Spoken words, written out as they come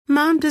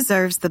Mom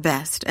deserves the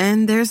best,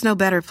 and there's no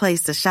better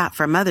place to shop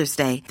for Mother's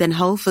Day than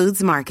Whole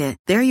Foods Market.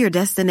 They're your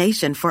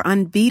destination for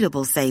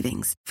unbeatable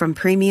savings, from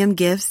premium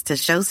gifts to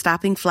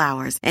show-stopping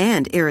flowers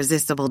and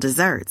irresistible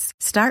desserts.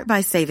 Start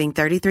by saving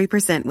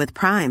 33% with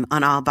Prime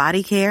on all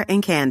body care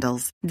and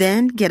candles.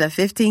 Then get a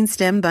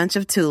 15-stem bunch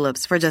of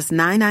tulips for just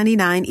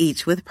 $9.99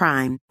 each with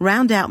Prime.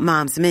 Round out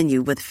Mom's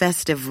menu with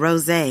festive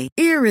rosé,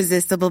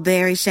 irresistible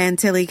berry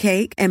chantilly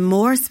cake, and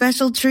more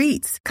special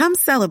treats. Come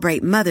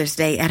celebrate Mother's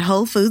Day at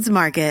Whole Foods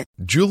Market.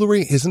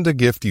 Jewelry isn't a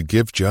gift you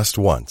give just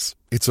once.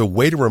 It's a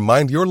way to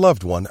remind your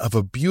loved one of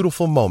a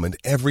beautiful moment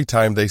every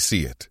time they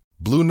see it.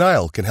 Blue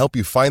Nile can help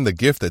you find the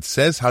gift that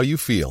says how you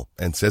feel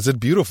and says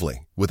it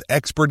beautifully, with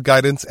expert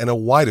guidance and a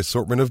wide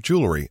assortment of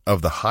jewelry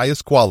of the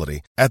highest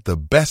quality at the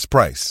best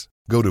price.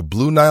 Go to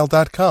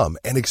BlueNile.com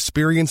and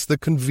experience the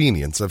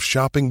convenience of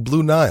shopping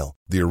Blue Nile,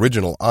 the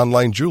original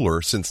online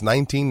jeweler since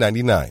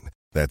 1999.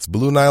 That's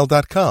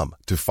BlueNile.com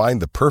to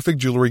find the perfect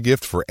jewelry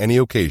gift for any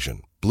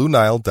occasion.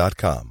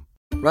 BlueNile.com.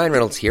 Ryan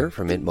Reynolds here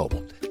from Mint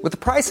Mobile. With the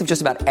price of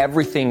just about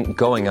everything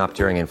going up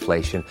during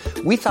inflation,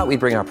 we thought we'd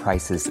bring our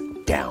prices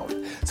down.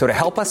 So to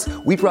help us,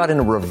 we brought in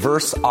a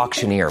reverse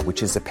auctioneer,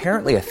 which is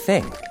apparently a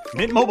thing.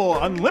 Mint Mobile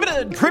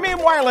Unlimited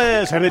Premium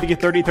Wireless. How to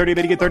get 30, 30,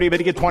 how to get 30, how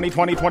to get 20,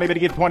 20, 20, how to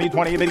get 20,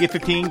 20, how to get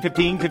 15,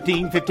 15,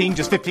 15, 15,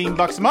 just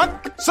 $15 a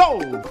month?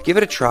 Sold! Give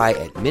it a try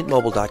at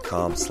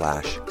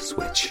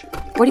mintmobile.com/switch.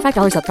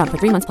 $45 up front for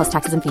 3 months plus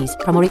taxes and fees.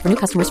 Promo rate for new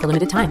customers for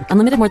limited time.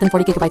 Unlimited more than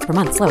 40 gigabytes per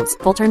month. Slows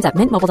full terms at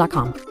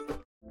mintmobile.com.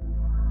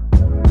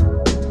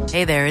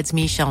 Hey there, it's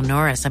Michelle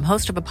Norris. I'm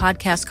host of a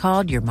podcast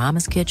called Your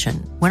Mama's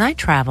Kitchen. When I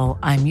travel,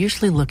 I'm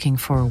usually looking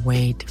for a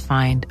way to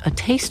find a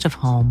taste of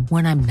home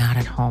when I'm not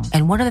at home.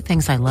 And one of the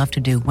things I love to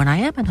do when I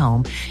am at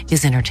home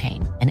is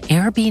entertain. And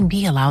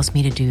Airbnb allows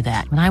me to do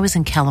that. When I was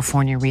in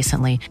California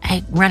recently,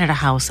 I rented a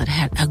house that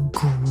had a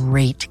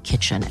great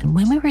kitchen. And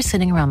when we were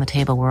sitting around the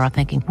table, we were all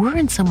thinking, we're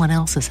in someone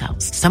else's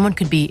house. Someone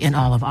could be in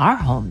all of our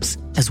homes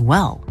as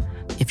well.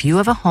 If you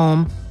have a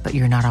home, but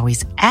you're not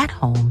always at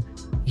home,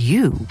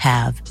 you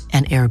have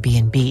an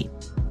Airbnb.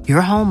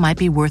 Your home might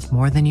be worth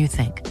more than you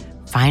think.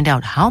 Find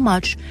out how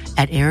much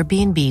at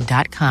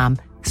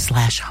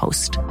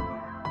airbnb.com/host.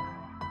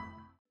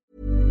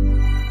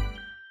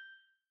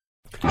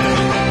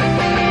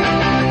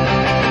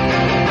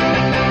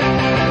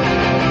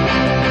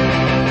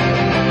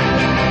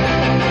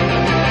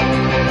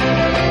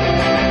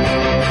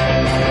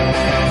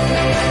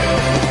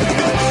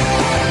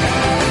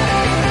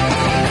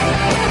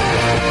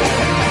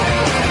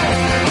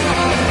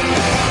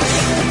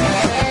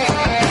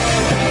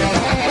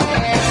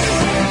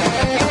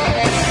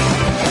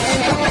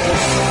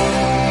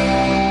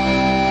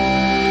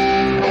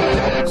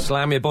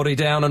 Slam your body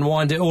down and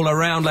wind it all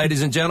around,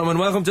 ladies and gentlemen.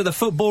 Welcome to the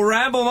Football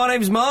Ramble. My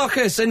name's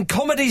Marcus, and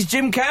comedy's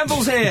Jim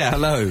Campbell's here.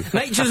 Hello.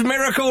 Nature's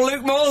Miracle,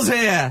 Luke Moore's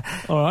here.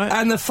 All right.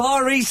 And the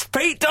Far East,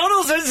 Pete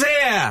Donaldson's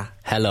here.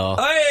 Hello.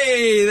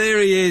 Hey, there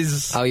he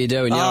is. How you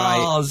doing? You all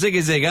right? Oh,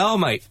 ziggy zig. Oh,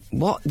 mate.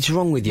 What's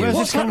wrong with you? Where's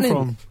What's this come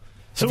happening?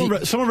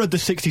 from? Someone read the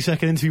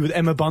 60-second interview with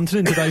Emma Bunton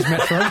in today's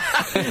Metro.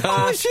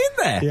 Oh, is she in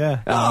there? Yeah.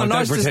 Oh,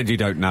 nice don't pretend you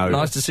don't know.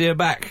 Nice to see her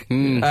back.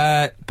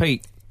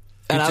 Pete.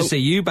 Good Hello. to see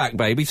you back,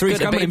 baby. Three's Good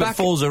to company be but back.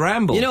 four's a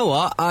ramble. You know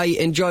what? I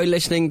enjoy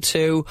listening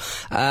to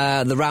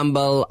the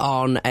Ramble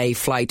on a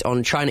flight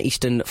on China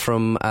Eastern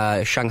from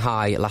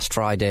Shanghai last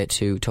Friday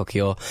to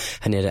Tokyo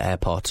Haneda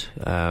Airport.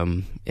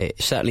 It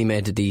certainly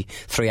made the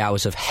 3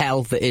 hours of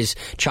hell that is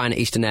China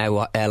Eastern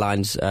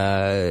Airlines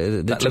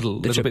That little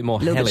bit more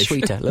little bit hellish.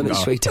 sweeter, a little bit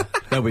sweeter.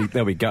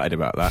 They'll be gutted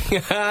about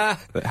that.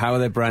 But how are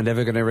their brand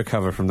ever going to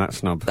recover from that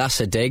snub? That's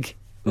a dig.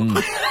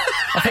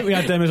 I think we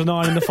had them as an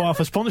eye in the fire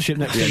for sponsorship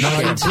next year.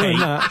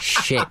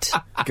 Shit.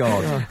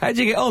 God. How'd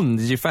you get on?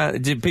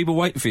 Did people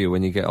wait for you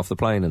when you get off the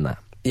plane and that?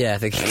 Yeah, I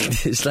think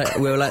it's like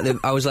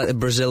I was like the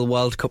Brazil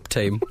World Cup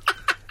team.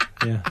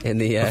 Yeah. In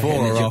the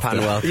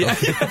Japan World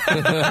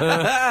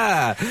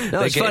Cup.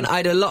 No, it's fun. I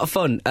had a lot of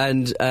fun,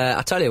 and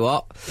I tell you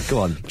what.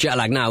 Go on. Jet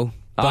lag now.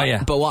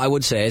 But what I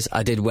would say is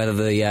I did weather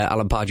the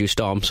Alan Pardew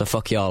storm, so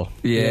fuck y'all.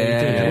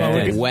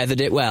 Yeah. Weathered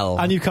it well.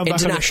 And you come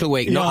back International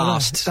week, not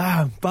asked.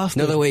 Damn,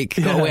 bastard. Another week.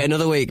 Got to wait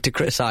another week to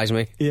criticise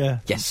me. Yeah.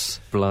 Yes.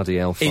 Bloody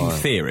hellfire. In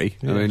theory.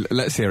 I mean,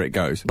 let's see how it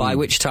goes. By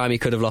which time he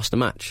could have lost the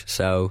match,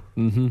 so...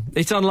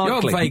 It's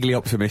unlikely. You're vaguely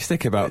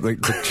optimistic about the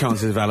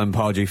chances of Alan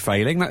Pardew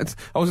failing. I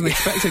wasn't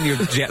expecting your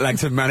jet lag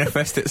to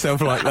manifest itself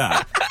like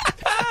that.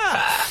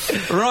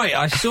 Right,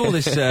 I saw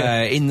this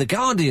in The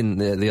Guardian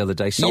the other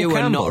day. Sol you were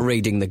Campbell. not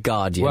reading The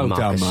Guardian, Well done,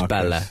 Marcus Marcus.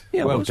 Speller.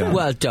 Yeah, well done.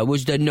 Well done.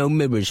 Was there no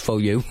mirrors for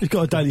you? He's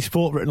got a Daily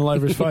Sport written all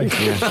over his face.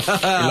 He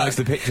likes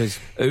the pictures.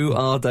 Who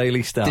are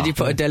Daily Star? Did you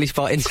put a Daily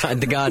Spot inside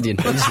The Guardian?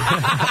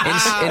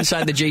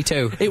 Inside the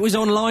G2? It was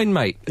online,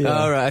 mate.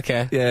 Oh, right,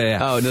 okay. Yeah.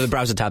 Oh, another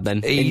browser tab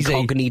then. Easy.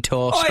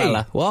 Incognito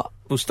Speller. What?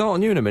 We'll start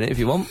on you in a minute if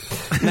you want.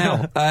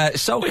 Now,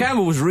 Sol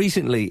Campbell was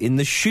recently in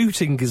the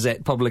Shooting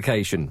Gazette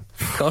publication.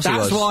 Of course he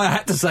was. That's why I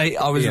had to say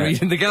I was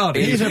reading The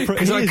Guardian.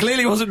 Because I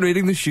clearly wasn't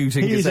reading the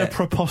Shooting Gazette. He is a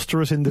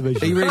preposterous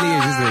individual. He really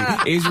is,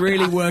 isn't he? He's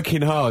really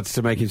working hard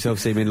to make himself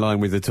seem in line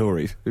with the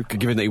Tories,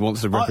 given that he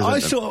wants to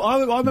represent them.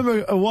 I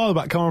remember a while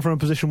back coming from a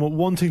position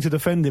wanting to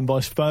defend him by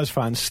Spurs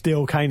fans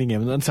still caning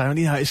him and saying,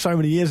 it's so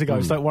many years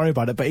ago, so don't worry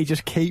about it. But he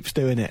just keeps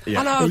doing it.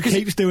 Yeah. I know, he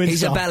keeps doing He's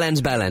stuff. a bellend,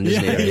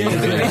 isn't he?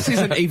 This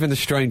isn't even the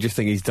strangest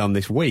thing he's done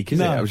this week, is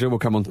it? I'm sure we'll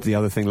come on to the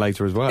other thing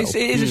later as well. It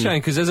is a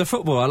shame, because as a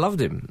footballer, I loved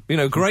him.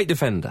 Great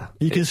defender.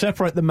 You can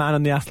separate the man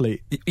and the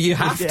athlete. You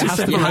have to.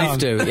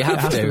 You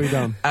have to be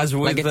done. As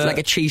with like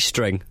a cheese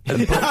string.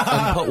 And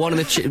put one of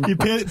the... You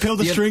peel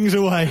the strings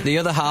away. The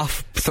other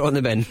half, throw in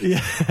the bin.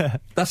 Yeah.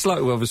 That's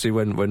like, obviously,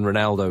 when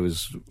Ronaldo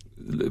was...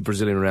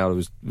 Brazilian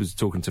Ronaldo was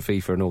talking to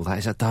FIFA and all that.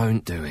 He said,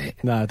 don't do it.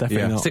 No,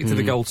 definitely not. Stick to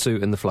the gold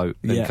suit and the float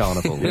and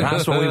Carnival.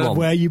 That's what we want.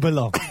 Where you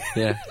belong.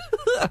 Yeah.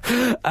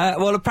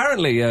 Well,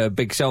 apparently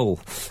Big Sol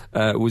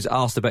was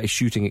asked about his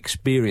shooting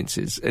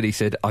experiences, and he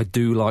said, I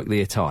do like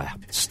the attire.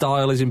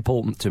 Style is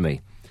important to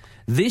me.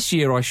 This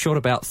year I shot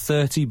about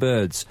 30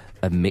 birds.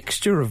 A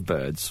mixture of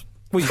birds.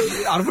 Well,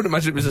 I wouldn't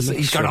imagine it was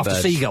he's going after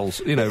seagulls,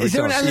 Is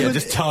there an element,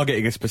 just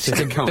targeting a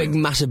specific kind. Big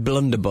massive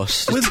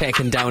blunderbuss just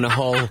taking down a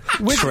whole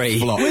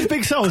tree. With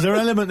Big Sol, is there an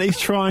element that he's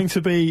trying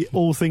to be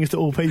all things to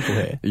all people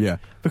here? Yeah.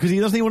 Because he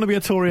doesn't want to be a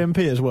Tory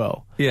MP as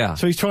well. Yeah.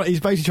 So he's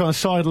basically trying to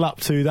sidle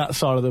up to that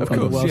side of the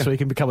world so he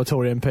can become a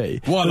Tory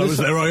MP. While I was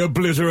there, I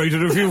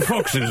obliterated a few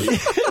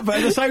foxes. But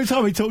at the same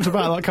time, he talks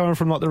about coming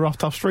from the rough,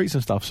 tough streets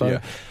and stuff. So I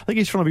think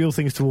he's trying to be all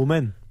things to all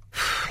men.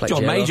 Like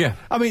John Major.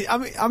 I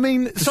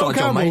mean, Sol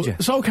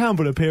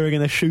Campbell appearing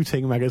in a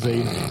shooting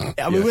magazine.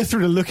 We're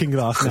through the looking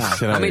glass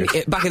now.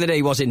 Back in the day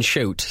he was in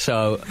Shoot,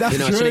 so that's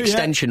it's an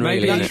extension,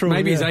 really.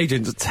 Maybe his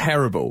agents are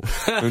terrible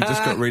and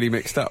just got really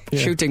mixed up. Yeah.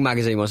 Shooting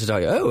magazine wants to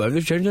tell you, I've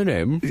just changed the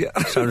name. Yeah.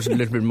 Sounds a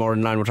little bit more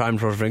in line with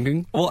what I was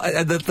thinking. Well,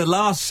 the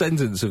last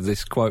sentence of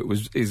this quote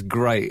is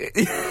great.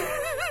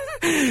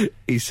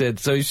 He said,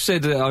 I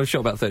shot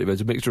about 30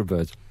 birds, a mixture of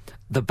birds.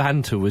 The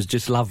banter was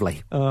just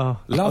lovely. Oh,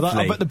 lovely.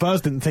 I bet the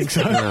birds didn't think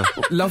so. No.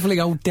 Lovely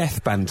old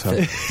death banter.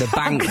 The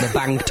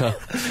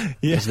bangter.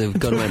 Yeah. As the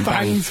gun went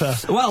bang.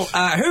 Well,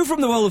 who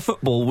from the world of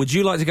football would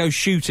you like to go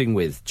shooting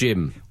with,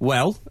 Jim?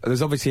 Well,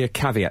 there's obviously a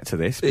caveat to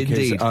this. Because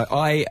Indeed.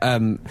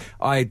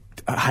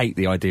 I hate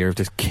the idea of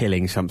just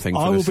killing something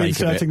for the sake of it. I will be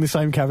inserting the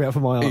same caveat for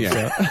my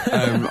answer.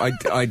 Yeah.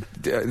 I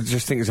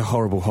just think it's a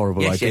horrible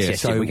idea.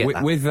 Yes, so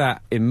with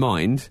that in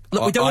mind...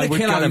 Look, we don't want to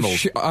kill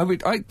animals.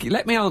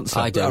 Let me answer.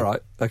 I do. All right,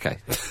 okay.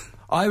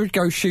 I would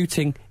go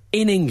shooting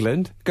in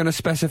England, going to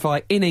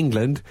specify in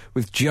England,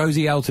 with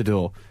Josie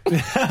Altidore.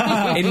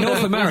 In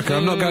North America,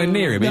 I'm not going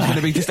near him. He's going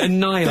to be just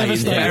annihilated.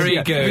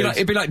 Very good.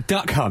 It'd be like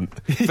Duck Hunt,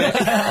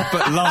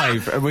 but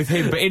live with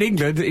him. But in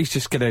England, he's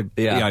just going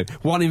to,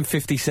 1 in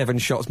 57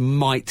 shots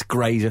might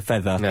graze a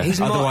feather. Yeah.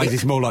 Otherwise,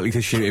 he's more likely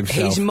to shoot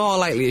himself. He's more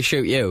likely to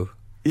shoot you.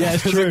 Yeah,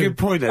 it's That's true. a good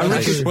point.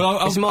 Well,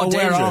 I'll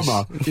wear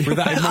armour. With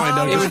that in mind,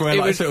 I'll just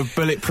wear sort of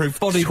bulletproof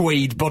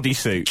tweed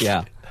bodysuit.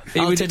 Yeah.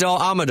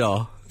 Altidore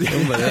Amador.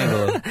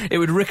 Unbelievable. It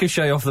would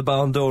ricochet off the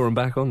barn door and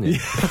back on you.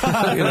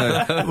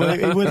 Well,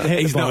 he wouldn't hit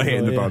He's the barn not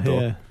hitting door, the barn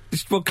door. Yeah.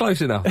 Well,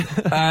 close enough.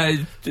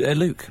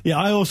 Luke. Yeah,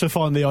 I also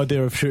find the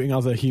idea of shooting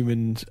other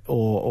humans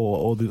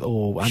or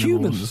animals.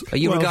 Humans? Are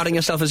you regarding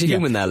yourself as a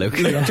human there, Luke?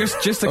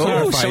 Just to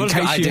clarify, in someone's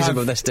got case you ideas have,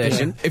 about this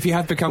station. if you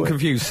have become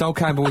confused, Sol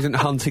Campbell isn't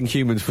hunting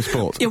humans for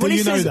sport. Yeah, Do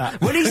you know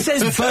that? When he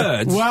says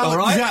birds, Well, all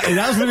right? exactly.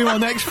 That was going to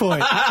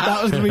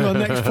be my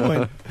next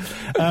point.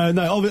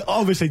 No,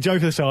 obviously,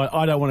 joking aside,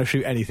 I don't want to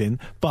shoot anything,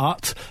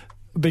 but...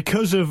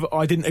 Because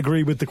I didn't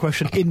agree with the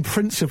question in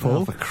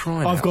principle,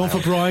 I've gone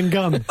for Brian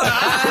Gunn.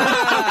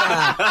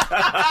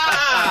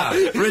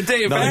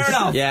 Redeem, fair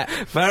enough. Yeah.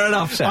 Fair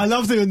enough, Sam. I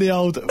love doing the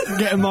old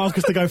getting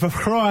Marcus to go for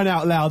crying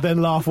out loud,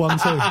 then laugh 1,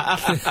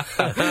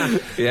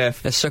 2. Yeah,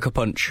 A sucker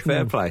punch.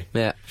 fair play.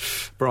 Yeah.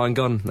 Brian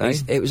Gunn, eh?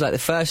 It was like the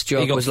first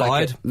joke He got was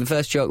fired. like the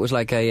first joke was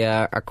like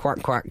a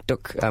quack quack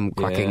duck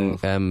quacking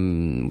what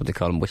do they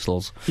call them,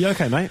 whistles. You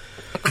okay, mate?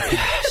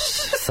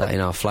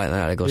 13-hour flight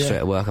there. I go straight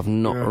to work. I've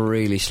not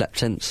really slept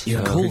since. You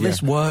call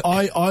this work?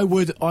 I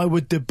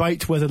would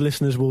debate whether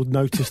listeners will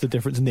notice the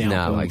difference in the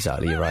outcome. No,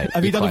 exactly. You're right.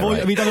 Have you done Quite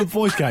Have you done a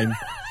voice game?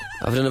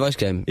 I've done a voice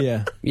game.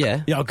 Yeah.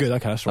 Yeah. Yeah. Oh, good.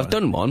 Okay, that's right. I've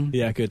done one.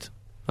 Yeah, good.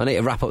 I need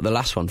to wrap up the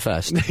last one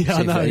first. Yeah,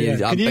 I know. Yeah.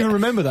 Can you even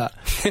remember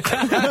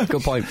that?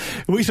 Good point.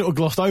 We sort of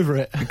glossed over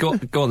it.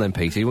 Go on then,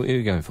 Petey. What are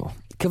you going for?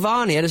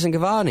 Cavani, Edison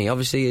Cavani,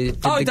 obviously he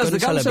did he does the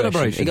gun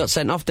celebration. He got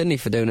sent off, didn't he,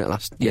 for doing it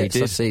last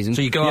season?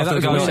 So you go after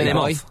the guy who sent him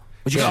off?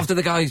 Would you go Yeah. after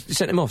the guy who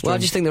sent him off? Well, I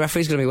just think the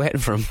referee's going to be waiting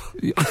for him.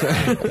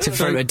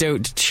 for him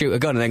to shoot a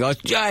gun and then go,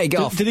 yeah,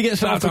 go off. Did he get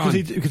sent off because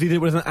he did it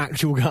with an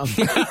actual gun?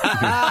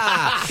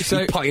 So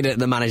he pointed it at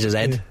the manager's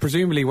head.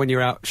 Presumably, when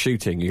you're out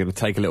shooting, you're going to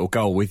take a little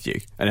goal with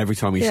you, and every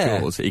time he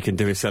scores, he can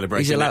do his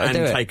celebration He's allowed to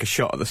do it. take a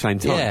shot at the same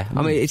time. Yeah,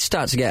 I mean, it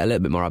starts to get a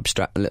little bit more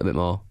abstract, a little bit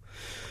more.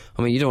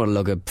 I mean, you don't want to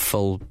lug a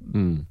full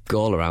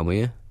goal around with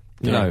you.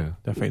 No.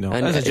 Definitely not.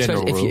 And As a general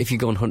especially rule. if you're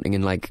going hunting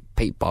in, like,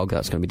 peat bog,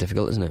 that's going to be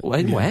difficult, isn't it?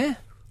 Where?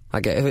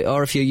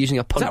 Or if you're using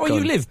a punt Is that gun. where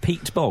you live,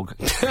 Peat Bog?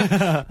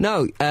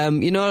 No,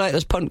 you know, like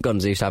those punt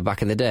guns they used to have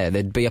back in the day?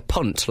 There'd be a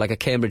punt, like a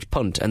Cambridge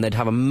punt, and they'd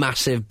have a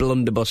massive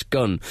blunderbuss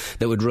gun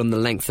that would run the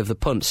length of the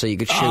punt, so you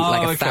could shoot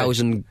like a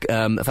thousand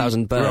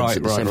birds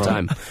at the same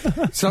time.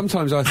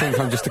 Sometimes I think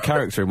I'm just a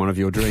character in one of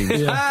your dreams,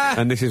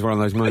 and this is one of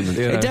those moments.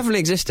 It definitely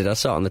existed. I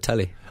saw it on the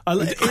telly.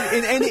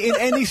 In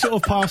any sort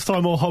of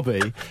pastime or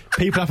hobby,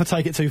 people have to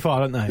take it too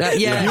far, don't they?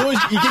 Yeah. You always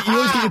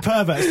get your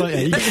perverts, don't you?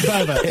 You get your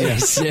perverts.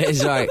 Yes, it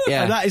is right.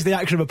 Yeah. And that is the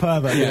action of a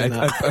pervert.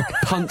 Yeah,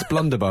 a punt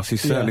blunderbuss is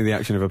certainly the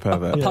action of a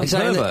pervert.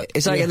 Yeah.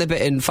 It's like in the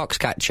bit in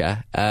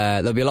Foxcatcher.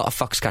 There'll be a lot of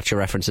Foxcatcher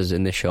references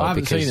in this show. I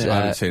haven't seen it. I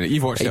haven't seen it.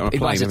 You've watched it on a He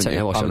plane, buys a haven't tank. you?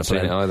 I watched it on a haven't seen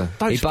plane. it either.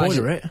 Don't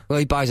spoiler it. Well,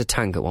 he buys a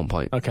tank at one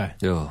point. Okay.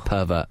 Oh.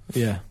 Pervert.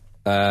 Yeah.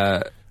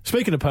 Uh,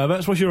 Speaking of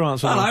perverts, what's your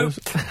answer? Hello.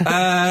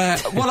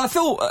 Marcus? Well, I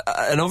thought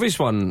an obvious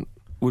one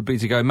would be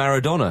to go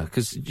Maradona,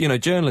 because, you know,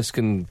 journalists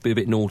can be a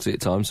bit naughty at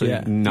times. So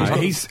Yeah. No,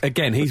 he's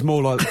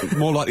more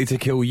likely to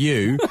kill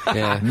you,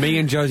 me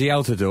and Josie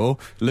Altidore,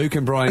 Luke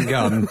and Brian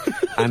Gunn,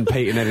 and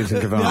Pete and Edison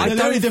Cavani.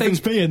 The only difference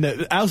being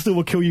that Alistair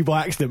will kill you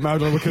by accident,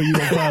 Maradona will kill you on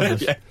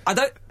purpose. I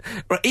don't.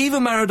 Right,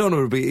 even Maradona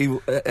would be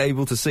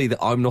able to see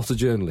that I'm not a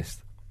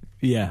journalist.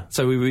 Yeah.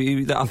 So I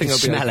think I'll be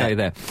Smell okay it.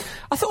 there.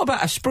 I thought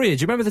about Asprilla.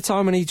 Do you remember the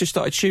time when he just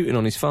started shooting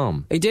on his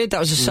farm? He did. That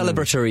was a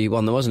celebratory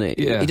one, though, wasn't it?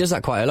 Yeah. He does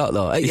that quite a lot,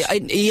 though. He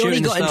only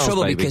shooting got in stars,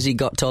 trouble baby. because he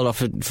got told off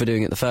for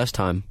doing it the first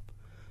time.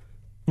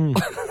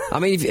 I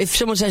mean, if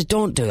someone says,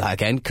 don't do that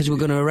again, because we're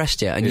going to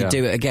arrest you, and you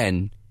do it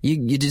again,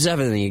 you deserve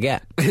everything you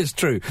get. It's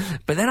true.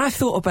 But then I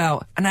thought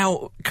about, and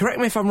now, correct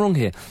me if I'm wrong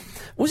here,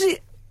 was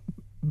it...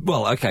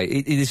 Well,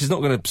 okay, this is not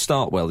going to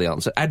start well, the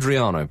answer.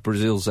 Adriano,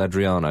 Brazil's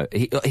Adriano.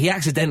 He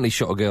accidentally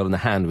shot a girl in the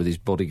hand with his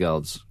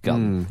bodyguard's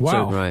gun. Wow.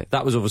 So Right.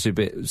 that was obviously a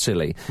bit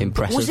silly.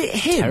 Impressive. Was it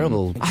him?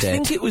 Terrible I dead.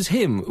 think it was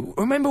him.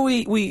 Remember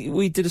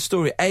we did a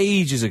story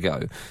ages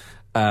ago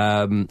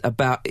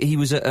about he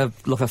was at a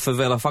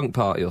favela funk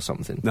party or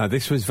something. No,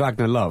 this was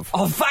Wagner Love.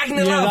 Oh,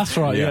 Wagner Yeah, Love! that's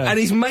right, yeah. And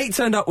his mate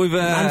turned up with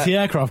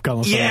Anti-aircraft gun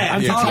or something. yeah,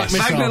 Anti-tank missile.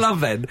 Wagner Love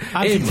then.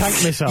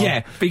 Anti-tank missile.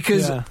 Yeah,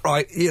 because, Yeah.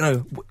 right, you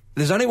know,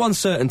 there's only one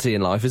certainty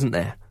in life, isn't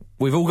there?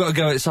 We've all got to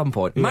go at some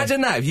point.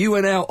 Imagine that if you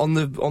went out on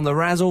the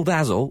razzle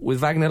dazzle with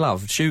Wagner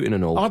Love shooing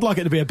and all. I'd like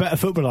it to be a better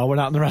footballer I went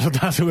out in the razzle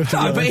dazzle with.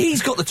 No, but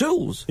he's got the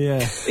tools. Yeah.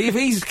 If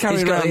he's carrying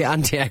He's got around the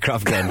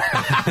anti-aircraft gun.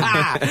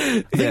 I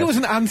think it was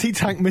an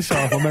anti-tank missile,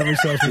 if my memory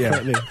serves me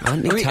correctly.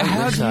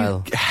 Anti-tank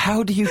missile.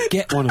 How do you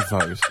get one of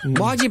those?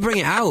 Why do you bring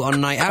it out on a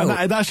night out?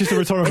 And that's just a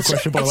rhetorical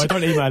question, by the way.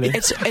 Don't email it.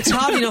 It's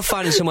hard enough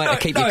finding somewhere to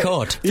keep your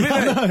cord.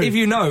 If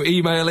you know,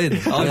 email in,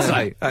 I'd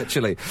say,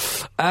 actually.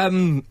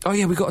 Oh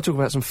yeah, we've got to talk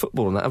about some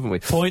football on that, haven't we?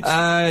 Points.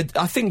 I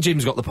think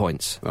Jim's got the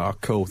points. Oh,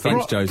 cool.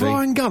 Thanks, Josie.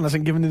 Brian Gunn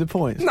hasn't given you the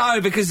points.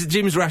 No, because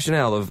Jim's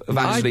rationale of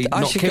actually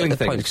I not should killing get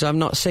the point things. because I've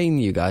not seen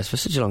you guys for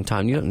such a long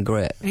time. You're looking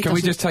great. Can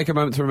we just take a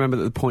moment to remember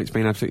that the points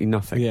mean absolutely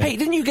nothing? Yeah. Hey,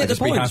 didn't you get I'd the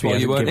just be points happy while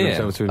he you weren't hasn't given here?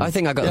 himself to him. I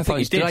think I got the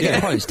points. Did I get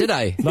the points? Did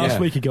I? Last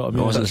week he got him.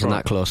 I wasn't That's listening right.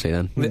 that closely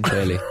then,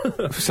 clearly.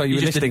 So you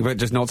were listening, but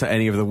just not to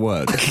any of the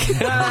words. It's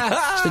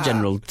the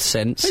general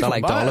sense. I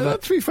liked all of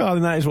it. To be fair, I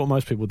think that is what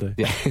most people do.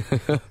 Yeah.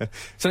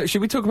 So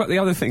should we talk about the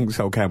other things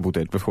Sol Campbell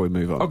did before we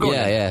move on? Oh, go on.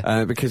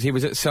 Yeah. Because he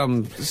was at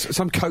some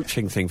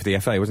coaching thing for the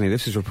FA, wasn't he?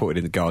 This was reported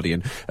in The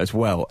Guardian as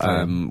well,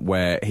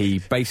 where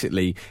he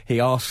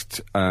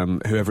asked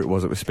whoever it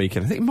was that was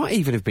speaking, I think it might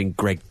even have been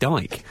Greg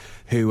Dyke,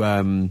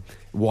 who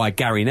why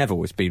Gary Neville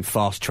was being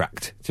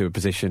fast-tracked to a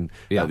position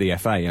at the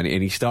FA, and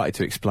he started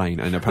to explain,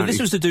 and But apparently...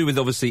 this was to do with,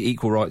 obviously,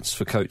 equal rights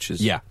for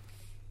coaches. Yeah.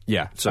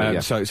 Yeah.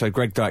 So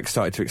Greg Dyke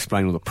started to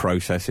explain all the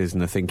processes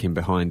and the thinking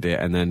behind it,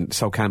 and then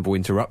Sol Campbell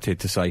interrupted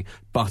to say,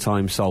 "But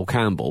I'm Sol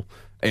Campbell."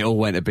 It all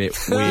went a bit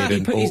weird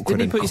and awkward Didn't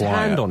he and put his quiet.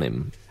 hand on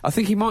him? I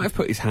think he might have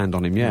put his hand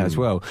on him, as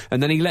well.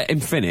 And then he let him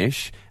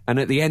finish, and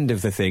at the end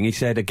of the thing, he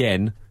said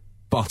again,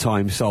 "But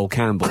I'm Sol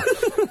Campbell."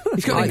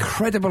 He's got an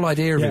incredible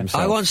idea of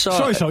himself. I once saw...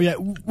 Sorry, Sol, yeah,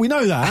 we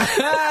know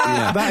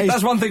that.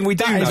 That's one thing we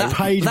do know. Is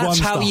page That's one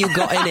how stuff. you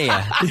got in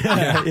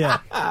here.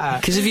 Yeah.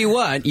 Because if you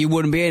weren't, you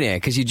wouldn't be in here,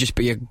 because you'd just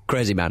be a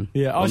crazy man.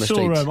 Yeah, I on the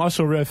streets.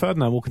 saw Rio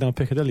Ferdinand walking down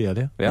Piccadilly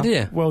earlier. Yeah. Did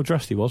you? Well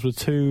dressed he was with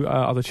two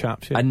other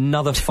chaps. Yeah.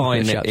 Another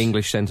fine Chaps.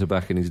 English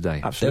centre-back in his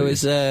day. Absolutely.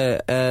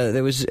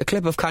 There was a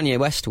clip of Kanye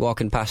West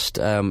walking past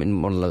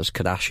in one of those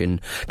Kardashian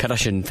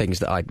things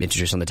that I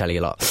introduce on the telly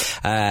a lot,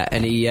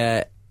 and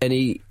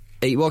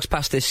he walks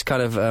past this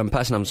kind of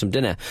person having some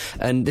dinner,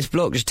 and this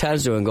bloke just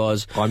turns to him and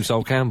goes, I'm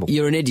Sol Campbell.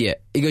 "You're an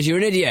idiot." He goes, "You're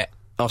an idiot,"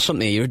 or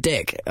something. "You're a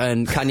dick."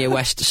 And Kanye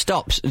West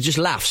stops, just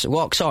laughs,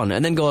 walks on,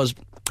 and then goes,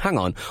 hang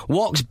on,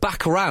 walks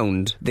back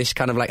around this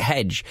kind of like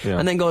hedge,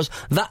 and then goes,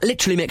 that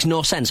literally makes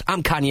no sense.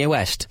 I'm Kanye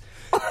West.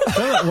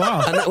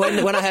 Wow.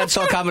 And when I heard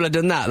Sol Campbell had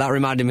done that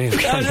reminded me of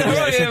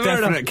Kanye. It's a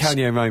definite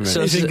Kanye moment.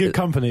 So He's in good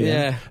company.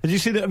 Yeah. Did you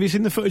see that? Have you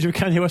seen the footage of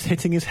Kanye West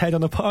hitting his head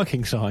on a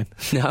parking sign?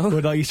 No.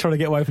 Where like he's trying to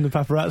get away from the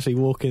paparazzi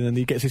walking, and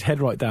he gets his head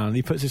right down. And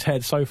he puts his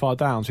head so far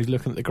down, so he's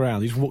looking at the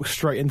ground. He's walked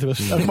straight into like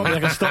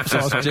a stop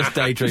sign. Just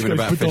daydreaming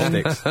about fish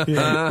sticks.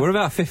 We're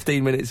about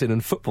 15 minutes in,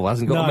 and football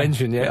hasn't got a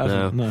mention yet.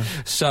 No.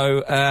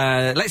 So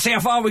let's see how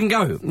far we can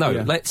go.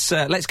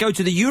 Let's go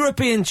to the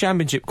European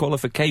Championship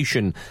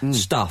qualification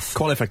stuff.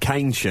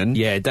 Qualification.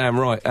 Yeah, damn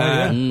right.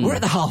 We're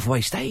at the halfway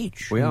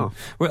stage. We are.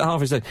 We're at the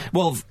halfway stage.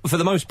 Well, for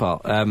the most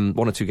part, one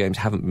or two games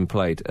haven't been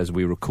played as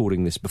we're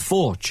recording this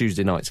before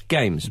Tuesday night's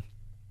games.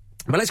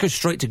 But let's go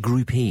straight to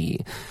Group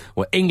E,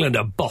 where England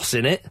are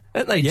bossing it,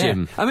 aren't they,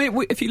 Jim? I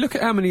mean, if you look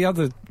at how many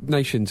other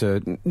nations are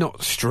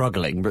not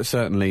struggling, but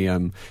certainly,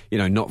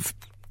 not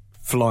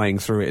flying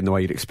through it in the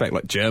way you'd expect,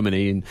 like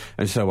Germany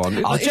and so on.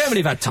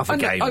 Germany have had tougher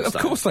games. Of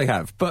course they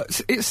have,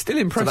 but it's still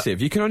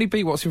impressive. You can only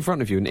beat what's in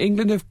front of you, and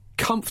England have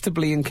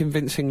comfortably and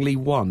convincingly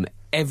won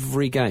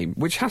every game,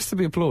 which has to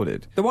be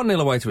applauded. The 1-0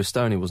 away to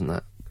Estonia, wasn't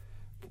that?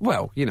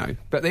 Well,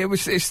 but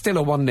it's still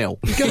a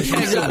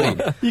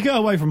 1-0. You go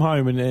away from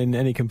home in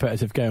any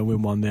competitive game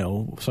and win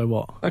 1-0, so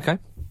what? Okay. You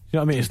know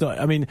what I mean? It's not.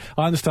 I mean,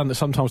 I understand that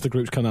sometimes the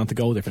groups come down to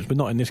goal difference, but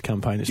not in this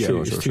campaign. It's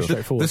too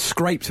straightforward. The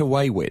scraped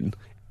away win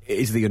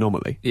is the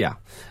anomaly. Yeah.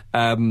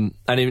 And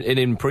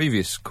in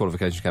previous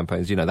qualification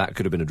campaigns, that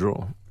could have been a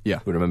draw. Yeah.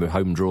 We remember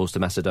home draws to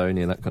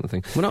Macedonia, that kind of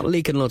thing. We're not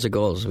leaking loads of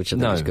goals, which I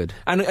think is good.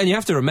 And you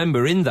have to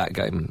remember, in that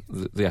game,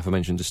 the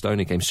aforementioned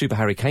Estonia game, Super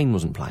Harry Kane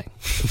wasn't playing.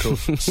 Of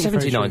course.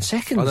 79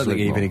 seconds. I don't think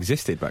he even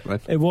existed back then.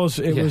 It was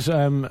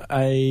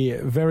a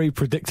very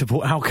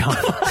predictable outcome.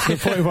 To the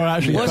point where I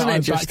actually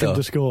backed him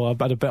to score.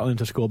 I had a bet on him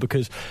to score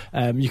because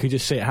you can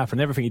just see it happen.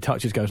 Everything he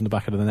touches goes in the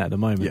back of the net at the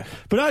moment. Yeah.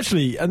 But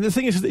actually, and the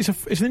thing is,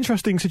 it's an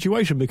interesting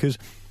situation because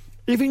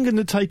if England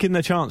had taken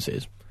their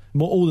chances,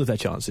 all of their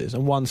chances,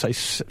 and won, say,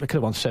 they could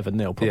have won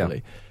 7-0 probably.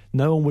 Yeah.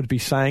 No one would be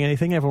saying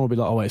anything. Everyone would be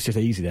like, "Oh, it's just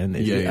easy then."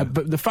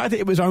 But the fact that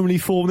it was only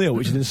 4-0,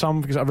 which is in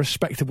some a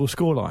respectable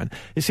scoreline,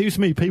 it seems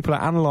to me people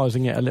are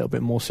analysing it a little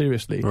bit more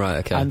seriously, right?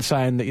 Okay. And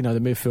saying that the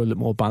midfield looked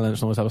more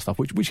balanced and all this other stuff,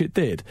 which it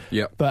did.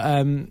 Yeah. But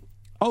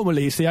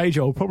ultimately, it's the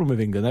age-old problem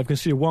with England. They've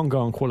conceded one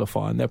goal in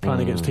qualifying. They're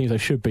playing against teams they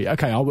should be.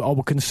 Okay, I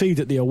will concede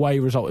that the away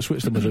result at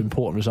Switzerland was an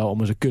important result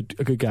and was a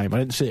good game. I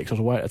didn't see it because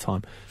I was away at the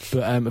time.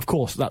 But of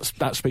course,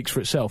 that speaks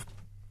for itself.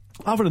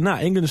 Other than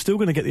that, England are still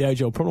going to get the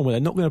age-old problem where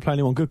they're not going to play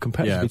anyone good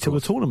competitively till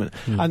the tournament.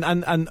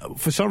 And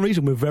for some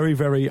reason, we're very,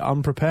 very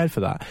unprepared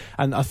for that.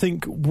 And I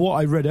think what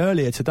I read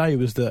earlier today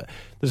was that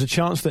there's a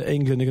chance that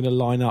England are going to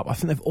line up. I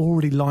think they've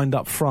already lined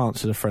up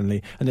France as a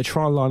friendly, and they're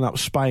trying to line up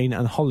Spain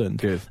and Holland.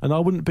 Good. And I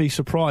wouldn't be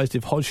surprised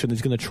if Hodgson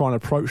is going to try and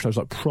approach those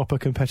like proper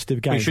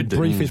competitive games and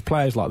brief his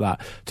players like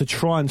that to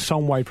try and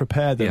some way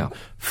prepare them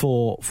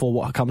for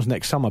what comes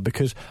next summer,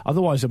 because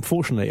otherwise,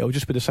 unfortunately, it'll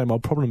just be the same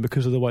old problem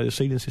because of the way the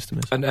seeding system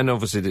is. And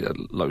obviously,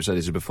 like we said,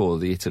 this is before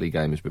the Italy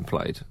game has been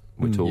played.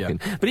 We're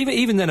talking. Yeah. But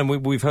even then, and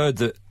we've heard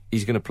that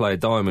he's going to play a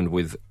diamond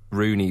with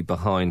Rooney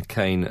behind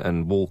Kane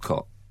and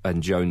Walcott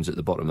and Jones at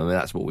the bottom. I mean,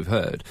 that's what we've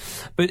heard.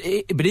 But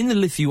in the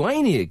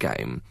Lithuania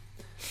game,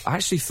 I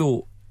actually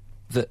thought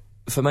that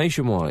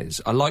formation-wise,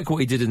 I like what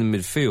he did in the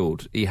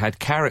midfield. He had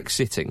Carrick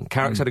sitting.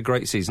 Carrick's had a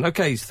great season.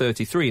 OK, he's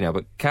 33 now,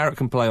 but Carrick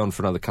can play on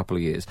for another couple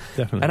of years.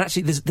 Definitely. And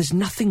actually, there's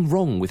nothing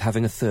wrong with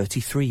having a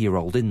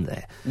 33-year-old in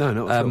there. No,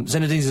 not at all.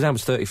 Zinedine Zidane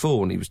was 34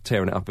 when he was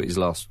tearing it up at his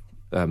last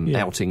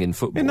outing in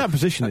football. In that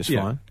position, it's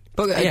fine.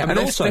 But, and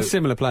also they're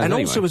similar players. And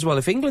anyway. also as well,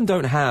 if England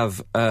don't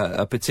have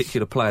a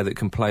particular player that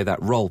can play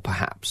that role,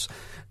 perhaps,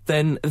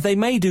 then they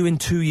may do in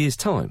 2 years'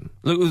 time.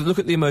 Look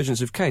at the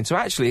emergence of Kane. So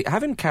actually,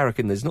 having Carrick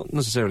in there is not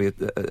necessarily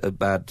a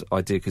bad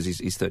idea because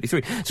he's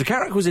 33. So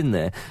Carrick was in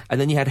there,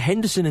 and then you had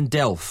Henderson and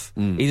Delph,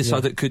 either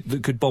side that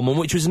could bomb on,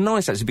 which was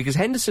nice actually, because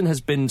Henderson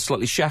has been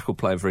slightly shackled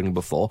playing for England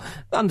before,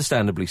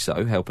 understandably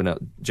so, helping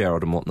out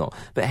Gerrard and whatnot.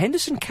 But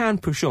Henderson can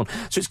push on,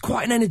 so it's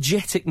quite an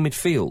energetic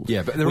midfield.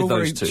 Yeah, but they're all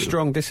very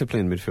strong,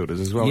 disciplined midfielders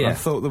as well. Yeah. I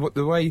thought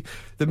the way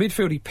the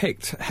midfield he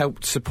picked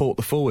helped support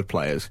the forward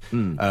players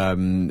in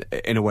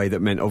a way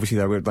that meant obviously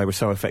they were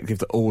so effective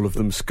that all of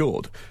them scored.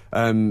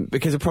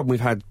 Because the problem we've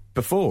had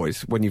before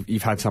is when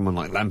you've had someone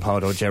like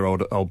Lampard or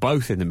Gerrard or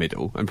both in the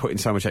middle and putting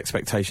so much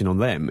expectation on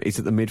them, is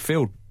that the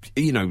midfield,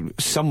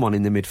 someone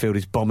in the midfield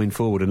is bombing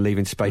forward and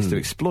leaving space to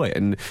exploit,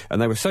 and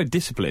they were so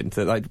disciplined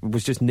that that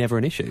was just never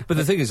an issue. But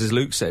the thing is, as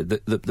Luke said,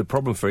 the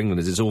problem for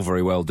England is it's all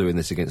very well doing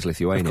this against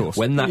Lithuania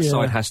when that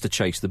side has to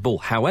chase the ball.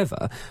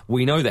 However,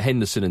 we know that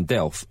Henderson and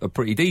Delph are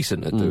pretty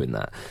decent at doing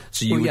that.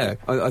 So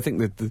I think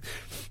that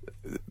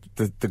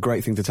the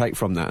great thing to take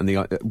from that, and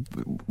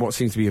what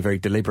seems to be a very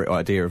deliberate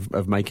idea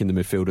of making the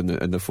midfield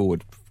and the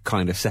forward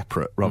kind of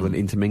separate rather than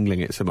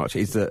intermingling it so much,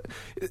 is that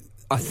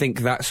I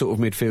think that sort of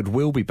midfield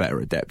will be better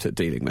adept at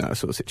dealing with that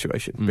sort of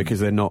situation because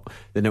they're not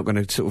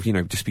going to sort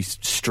of just be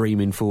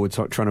streaming forward,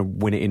 trying to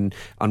win it in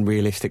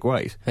unrealistic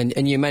ways.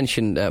 And you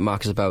mentioned,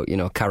 Marcus, about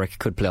Carrick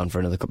could play on for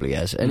another couple of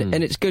years, and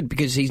it's good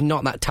because he's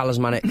not that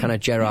talismanic kind of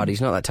Gerrard.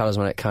 He's not that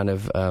talismanic kind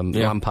of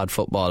Lampard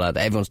footballer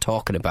that everyone's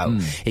talking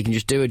about. He can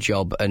just do a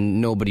job,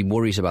 and nobody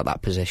worries about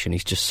that position.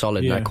 He's just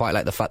solid, and I quite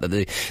like the fact that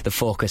the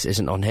focus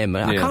isn't on him.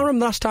 I can't remember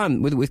the last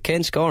time with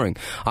Kane scoring.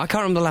 I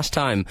can't remember the last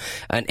time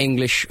an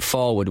English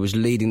forward was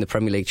leading the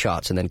Premier League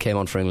charts and then came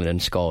on for England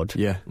and scored.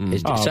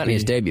 Certainly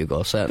his debut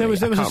goal. Certainly, there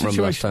was I can't remember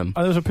the last time.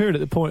 There was a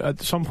period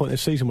at some point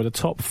this season where the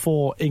top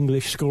 4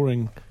 English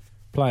scoring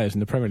players in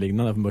the Premier League,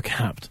 none of them were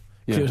capped.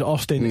 So it was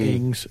Austin,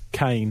 Ings,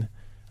 Kane,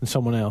 and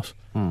someone else.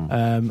 It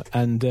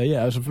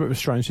was a bit of a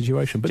strange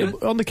situation.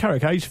 But on the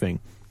Carrick age thing,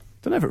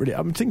 don't ever really.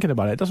 I'm thinking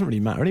about it. It doesn't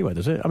really matter anyway,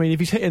 does it? I mean, if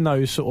he's hitting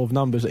those sort of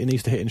numbers that he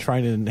needs to hit in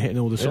training and hitting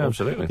all the sort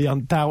of the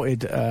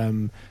undoubted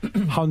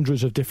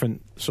hundreds of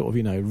different sort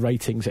of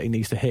ratings that he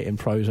needs to hit in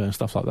Proza and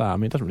stuff like that. I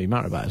mean, it doesn't really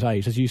matter about his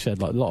age, as you said.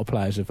 Like a lot of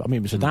players have. I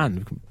mean,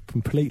 Zidane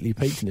completely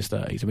peaked in his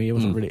 30s. I mean, he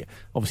wasn't really.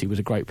 Obviously, he was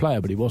a great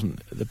player, but he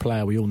wasn't the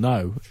player we all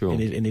know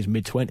in his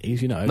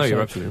mid-20s. No,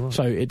 you're absolutely right.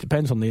 So it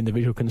depends on the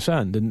individual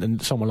concerned,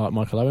 and someone like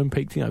Michael Owen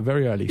peaked,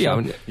 very early.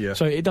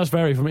 So it does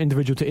vary from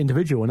individual to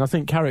individual, and I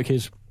think Carrick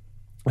is.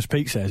 As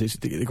Pete says,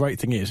 the great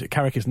thing is that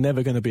Carrick is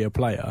never going to be a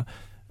player,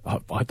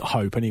 I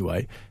hope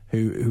anyway,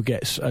 who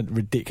gets a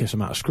ridiculous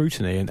amount of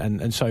scrutiny.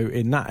 And so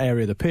in that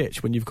area of the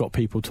pitch, when you've got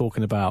people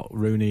talking about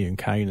Rooney and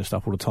Kane and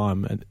stuff all the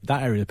time, and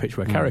that area of the pitch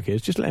where Carrick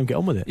is, just let him get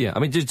on with it. Yeah, I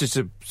mean, just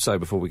to say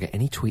before we get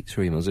any tweets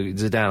or emails,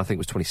 Zidane, I think,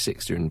 was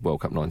 26 during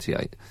World Cup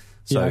 98.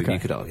 So you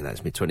could argue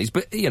that's mid-20s.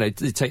 But,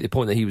 to take the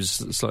point that he was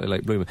slightly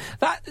late bloomer.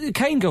 That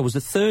Kane goal was the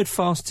 3rd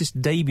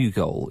fastest debut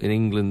goal in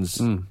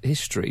England's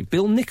history.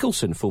 Bill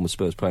Nicholson, former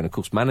Spurs player and, of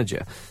course,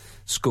 manager,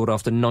 scored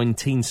after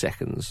 19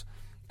 seconds.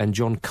 And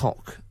John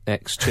Cock,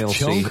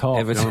 ex-Chelsea,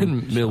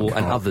 Everton, Millwall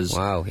and others.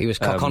 Wow, he was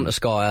cock on to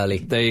score early.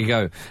 There you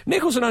go.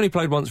 Nicholson only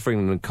played once for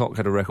England, and Cock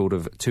had a record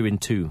of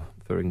 2-2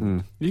 for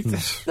England. A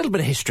little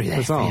bit of history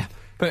there for you.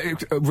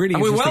 But really,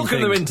 and we welcome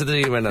them into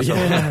the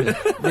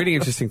really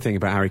interesting thing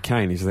about Harry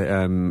Kane is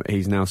that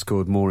he's now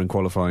scored more in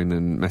qualifying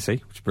than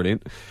Messi, which is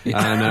brilliant.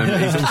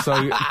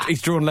 And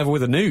he's drawn level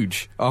with a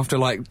Nuge after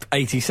like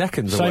 80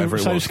 seconds or whatever it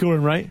was. Same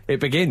scoring rate. It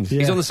begins.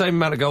 He's on the same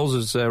amount of goals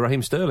as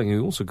Raheem Sterling,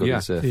 who also got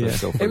his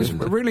first goal. It was a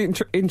really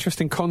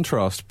interesting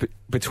contrast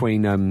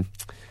between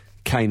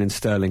Kane and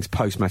Sterling's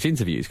post-match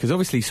interviews, because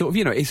obviously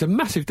it's a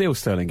massive deal,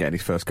 Sterling getting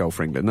his first goal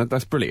for England.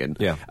 That's brilliant.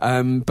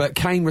 But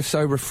Kane was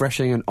so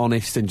refreshing and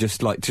honest and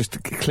just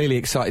clearly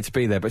excited to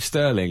be there. But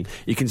Sterling,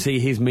 you can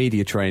see his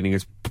media training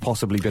has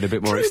possibly been a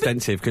bit more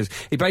extensive, because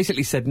he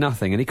basically said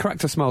nothing and he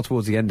cracked a smile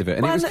towards the end of it,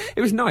 and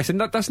it was nice.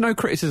 And that's no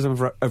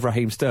criticism of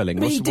Raheem Sterling.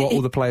 What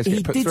all the players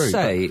get put through. He did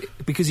say,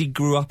 because he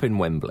grew up in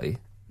Wembley,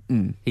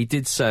 he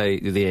did say,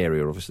 the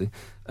area obviously,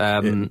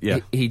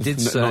 he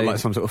did say, not like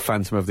some sort of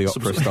Phantom of the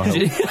Opera style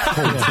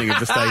haunting of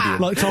the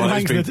stadium, like Tom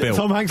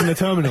Hanks in the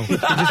terminal.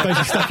 He's just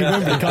basically stuck in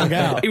Wembley, can't get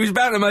out. He was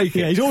about to make it.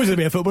 Yeah, he's always going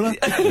to be a footballer.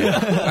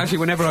 Actually,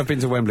 whenever I've been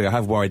to Wembley, I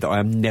have worried that I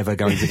am never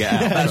going to get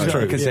out. That's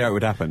true. I can see how it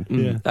would happen.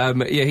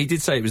 He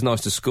did say it was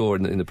nice to score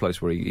in the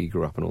place where he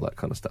grew up and all that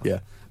kind of stuff.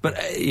 But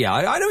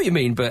I know what you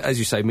mean. But as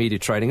you say, media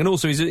training, and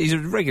also he's a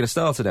regular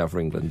starter now for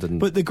England.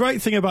 But the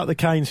great thing about the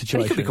Kane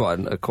situation, he could be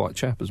quite a quiet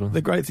chap as well.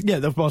 The great I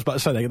was about to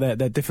say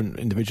they're different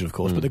individuals, of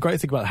course. But the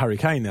great thing about Harry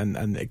Kane,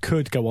 and it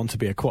could go on to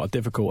be quite a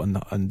difficult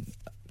and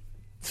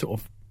sort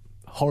of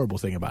horrible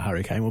thing about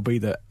Harry Kane, will be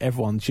that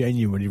everyone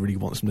genuinely really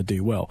wants him to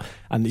do well.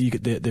 And you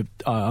get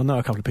I know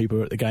a couple of people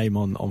were at the game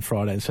on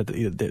Friday and said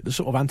that the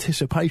sort of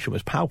anticipation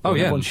was palpable. Oh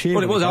yeah,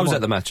 well it was. I was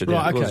at the match.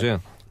 Right, okay. It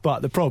was,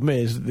 But the problem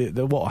is,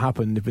 what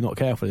happened, if we're not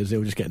careful, is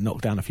he'll just get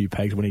knocked down a few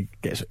pegs when he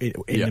gets, in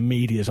the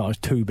media's eyes,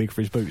 too big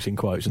for his boots, in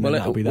quotes, and then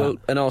that'll be that.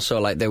 And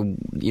also,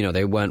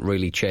 they weren't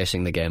really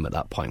chasing the game at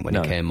that point when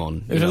he came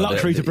on. It was a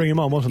luxury to bring him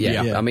on, wasn't it?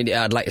 Yeah, I mean,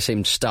 I'd like to see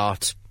him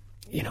start.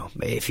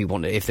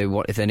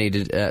 If they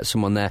needed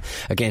someone there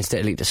against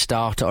Italy to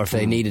start, or if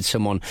they needed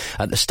someone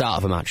at the start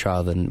of a match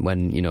rather than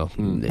when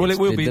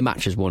the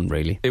match is won.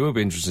 Really, it will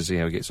be interesting to see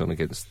how he gets on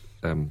against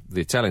the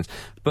Italians.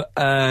 But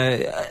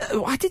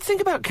I did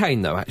think about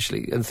Kane though,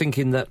 actually, and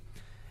thinking that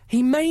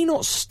he may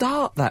not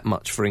start that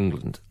much for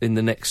England in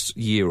the next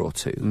year or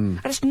two,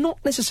 and it's not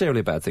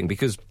necessarily a bad thing,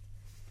 because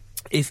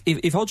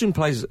if Hodgson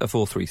plays a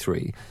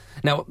 4-3-3,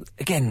 now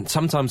again,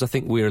 sometimes I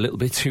think we're a little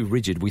bit too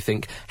rigid. We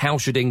think, how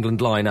should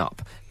England line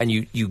up? And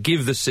you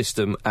give the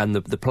system and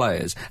the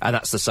players, and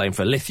that's the same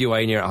for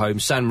Lithuania at home,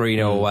 San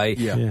Marino away,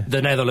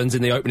 the Netherlands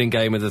in the opening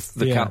game of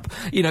the Cup.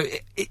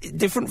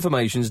 Different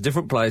formations,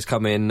 different players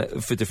come in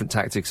for different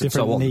tactics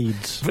different and so on.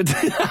 Needs.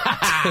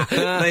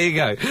 There you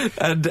go.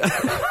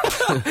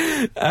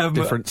 And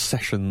different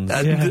sessions.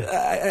 But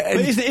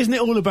isn't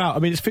it all about? I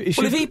mean, if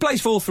he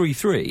plays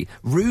 4-3-3,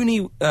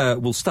 Rooney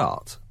will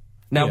start.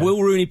 Now, Yeah.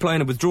 will Rooney play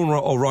in a withdrawn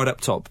or right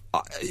up top?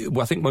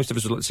 I think most of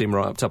us would like to see him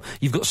right up top.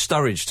 You've got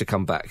Sturridge to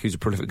come back, who's a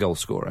prolific goal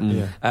scorer.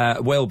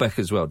 Welbeck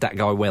as well, that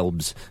guy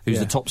Welbs, who's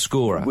the top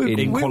scorer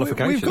in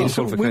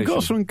qualification. We've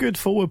got some good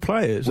forward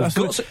players.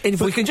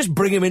 If we can just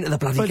bring him into the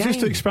bloody But game.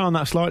 just to expand on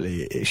that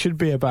slightly, it should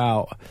be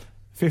about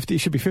 50. It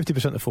should be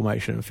 50% the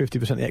formation and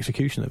 50% the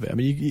execution of it. I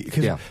mean,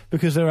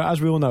 because there are,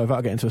 as we all know, without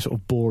getting into a sort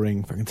of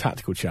boring fucking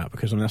tactical chat,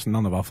 because that's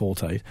none of our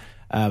forte,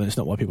 and it's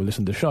not why people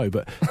listen to the show.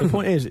 But the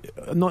point is,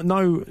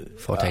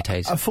 forte. A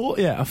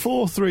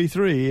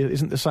 4-3-3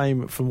 isn't the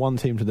same from one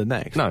team to the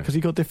next. No, because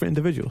you've got different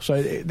individuals. So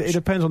it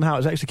depends on how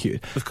it's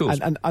executed. Of course,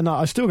 and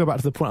I still go back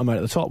to the point I made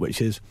at the top,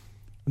 which is,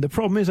 the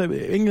problem is that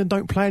England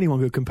don't play anyone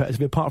good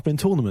competitively apart from in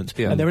tournaments,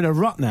 and they're in a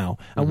rut now.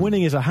 And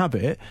winning is a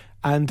habit,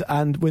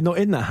 and we're not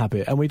in that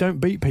habit, and we don't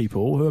beat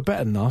people who are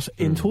better than us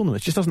in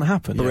tournaments. It just doesn't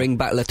happen. Bring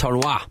back Le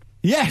Tournoi.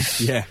 Yes.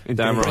 Yeah,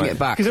 damn right. Bring it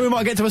back. Because then we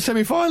might get to a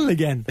semi-final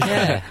again.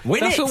 Yeah.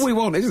 That's all we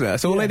want, isn't it?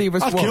 That's all any of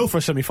us I'd want. kill for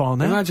a semi-final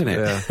now. Imagine it.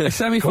 Yeah. A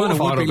semi-final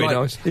would be like,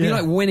 nice. it'd be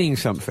like winning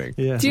something.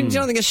 Yeah. Do you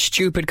not think a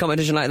stupid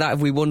competition like that, if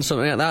we won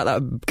something like that,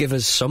 that would give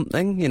us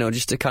something,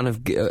 just to kind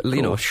of,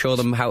 show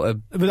them how to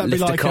Would that be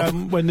lift a like cup?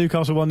 when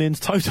Newcastle won the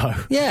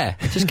Intertoto? Yeah,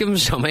 just give them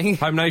something.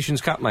 Home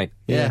Nations Cup, mate.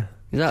 Yeah,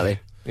 exactly.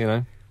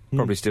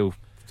 Probably still.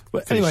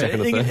 But Finish anyway,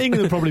 second or third.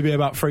 England would probably be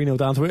about 3-0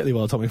 down to Italy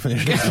by the time we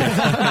finish.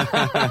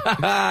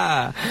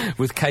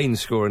 With Kane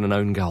scoring an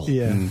own goal.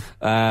 Yeah.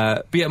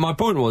 But yeah, my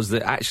point was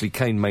that actually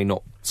Kane may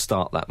not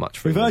start that much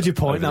for We've England heard your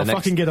point, over now the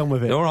fucking get on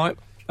with it. All right.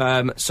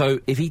 So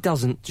if he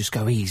doesn't, just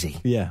go easy.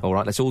 Yeah. All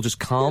right, let's all just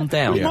calm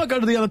down. He might go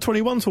to the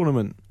under-21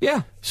 tournament.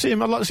 Yeah. See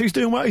him, I'd like to see he's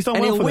doing well. He's done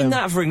And well he'll for win them.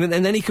 that for England,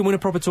 and then he can win a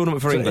proper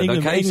tournament for So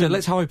England, okay? So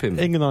let's hype him.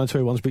 England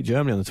under-21s beat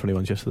Germany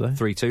under-21s yesterday.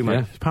 3-2, mate.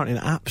 It's apparently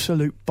an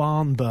absolute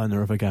barn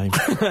burner of a game.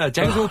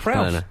 James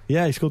Ward-Prowse.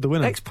 Yeah, he scored the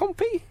winner.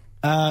 Ex-Pompey?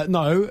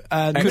 No.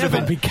 Could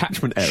have been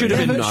catchment area. Should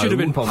have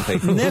been Pompey.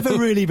 Never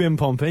really been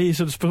Pompey,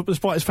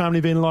 despite his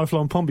family being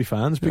lifelong Pompey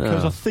fans,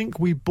 because I think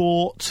we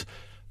bought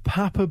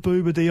Papa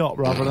Bouba Diop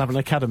rather than have an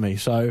academy.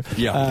 So,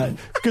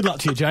 good luck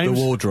to you, James.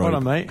 The wardrobe. Well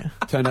done, mate.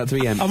 Turned out to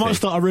be empty. I might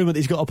start a rumour that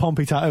he's got a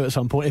Pompey tattoo at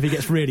some point if he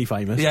gets really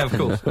famous. Yeah, of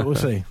course. But we'll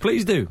see.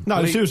 Please do.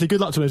 No, seriously,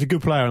 good luck to him. He's a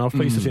good player, and I'm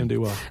pleased to see him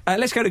do well.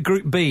 Let's go to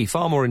Group B,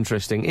 far more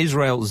interesting.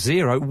 Israel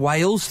 0,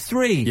 Wales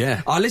 3.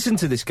 Yeah. I listened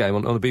to this game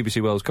on the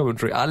BBC Wales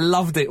commentary. I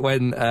loved it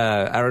when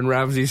Aaron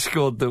Ramsey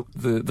scored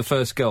the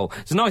first goal.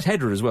 It's a nice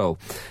header as well.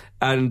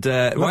 And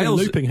Wales,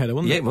 looping header,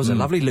 wasn't it? Yeah, it was a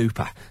lovely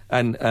looper.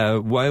 And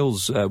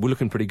Wales were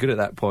looking pretty good at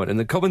that point. And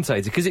the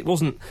commentator, because it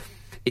wasn't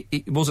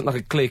like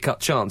a clear-cut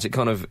chance. It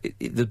kind of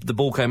the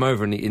ball came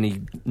over and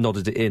he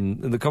nodded it in,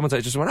 and the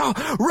commentator just went,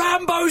 "Oh,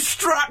 Rambo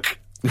struck."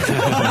 He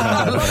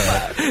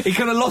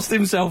kind of lost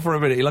himself for a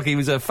minute, like he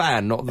was a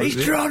fan.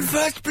 He's drawn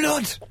first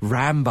blood.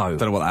 Rambo.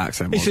 Don't know what that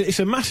accent was. It's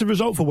a massive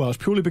result for Wales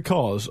purely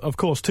because, of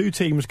course, two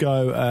teams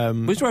go.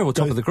 Israel were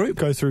top of the group.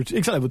 Go through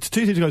exactly. But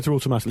two teams go through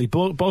automatically.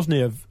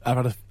 Bosnia have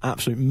had an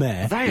absolute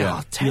mare. They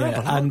are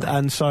terrible. Yeah,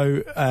 and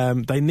so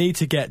they need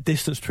to get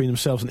distance between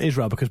themselves and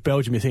Israel because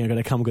Belgium, you think, are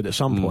going to come good at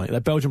some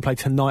point. Belgium play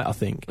tonight, I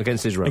think,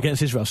 against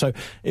Israel. So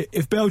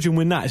if Belgium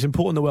win that, it's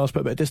important that Wales put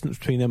a bit of distance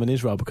between them and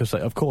Israel because,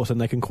 of course, then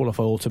they can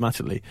qualify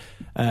automatically.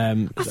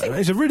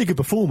 It's a really good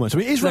performance. I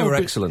mean, Israel they were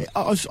excellent.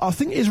 I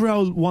think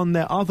Israel won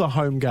their other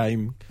home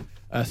game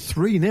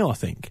 3-0. I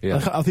think. Yeah.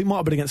 I think it might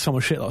have been against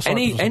someone shit like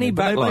Cyprus any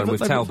backline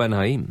with Tal Ben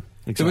Haim.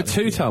 Exactly. There were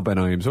two Tal Ben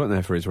Haims, weren't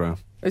there, for Israel?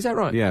 Is that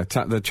right? Yeah,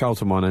 the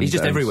Charlton one. And he's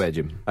just everywhere,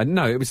 Jim.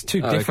 No, it was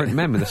two different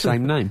men with the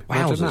same name.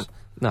 Wowzers.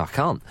 No, I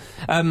can't.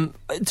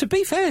 To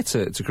be fair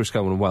to Chris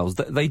Coleman and Wales,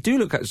 they do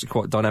look actually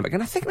quite dynamic,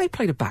 and I think they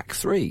played a back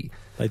three.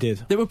 They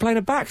did. They were playing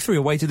a back three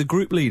away to the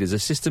group leaders, a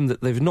system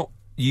that they've not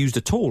used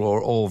at all,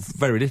 or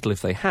very little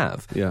if they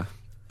have. Yeah.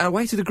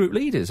 Away to the group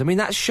leaders. I mean,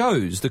 that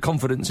shows the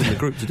confidence in the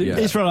group to do that.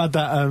 Israel had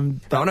that.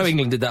 I know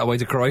England did that away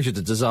to Croatia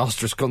to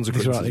disastrous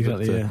consequences.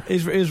 Exactly. Yeah.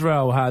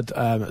 Israel had,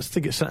 I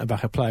think it's centre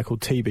back, a player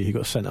called TB who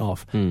got sent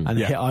off,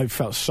 and I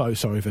felt so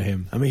sorry for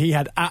him. I mean, he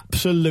had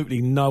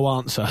absolutely no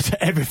answer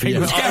to everything.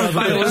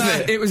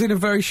 It was in a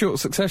very short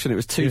succession. It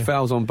was two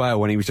fouls on Bale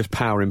when he was just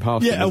powering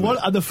past him.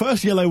 And the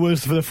first yellow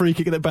was for the free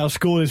kick that Bale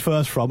scored his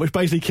first from, which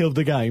basically killed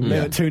the game. They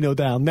went 2-0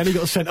 down. Then he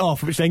got sent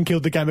off, which then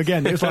killed the game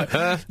again. It was like,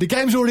 the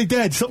game's already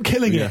dead. Stop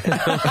killing it.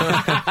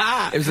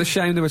 It was a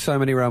shame there were so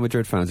many Real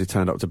Madrid fans who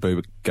turned up to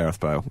boo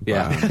Gareth Bale. They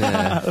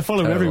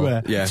follow him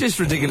everywhere. Yeah. It's just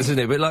ridiculous, isn't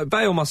it? But like,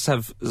 Bale must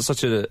have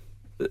such a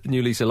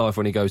new lease of life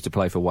when he goes to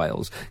play for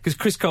Wales, because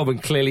Chris Coleman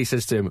clearly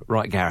says to him,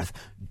 "Right, Gareth,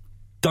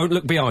 don't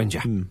look behind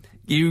you.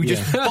 You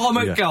just bomb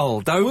a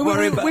goal. Don't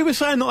worry about." We were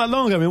saying not that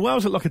long ago. I mean,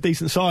 Wales look like a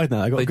decent side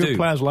now. They've got good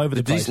players all over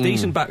the place.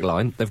 Decent back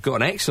line. They've got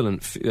an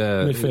excellent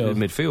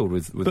midfield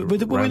with But we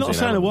were not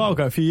saying a while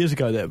ago, a few years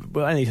ago, that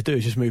what they need to do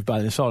is just move Bale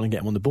inside and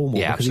get him on the ball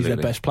more because he's their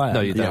best player. No,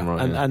 you're damn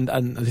right.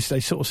 And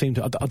they sort of seem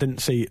to. I didn't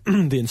see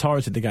the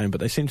entirety of the game, but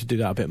they seem to do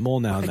that a bit more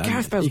now.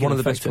 Gareth Bale's one of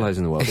the best players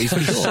in the world.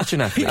 He's such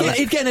an athlete.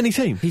 He'd get in any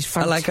team. He's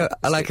fantastic.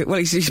 I like it. Well,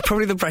 he's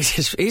probably the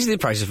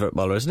brightest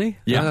footballer, isn't he?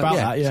 Yeah, about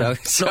that. Yeah.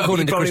 So Not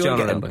according to probably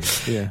Cristiano won't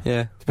Ronaldo. Yeah.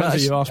 Yeah. Depends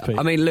who you ask, Pete.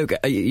 I mean, Luke,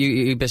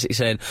 you basically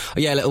saying, a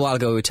little while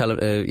ago we were telling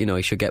him,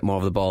 he should get more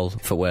of the ball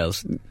for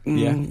Wales.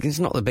 Yeah. It's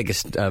not the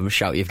biggest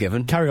shout you've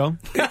given. Carry on.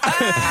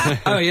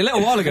 A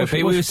little while ago,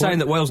 Pete, we were saying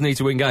that Wales need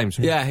to win games.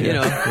 Yeah, you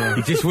know.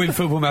 You just win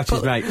football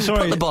matches, mate. Sorry.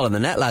 Put the ball in the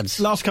net, lads.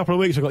 Last couple of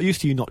weeks I got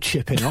used to you not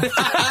chipping off.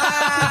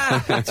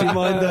 Do you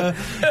mind?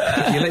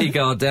 You let your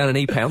guard down and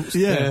he pounced.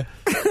 Yeah.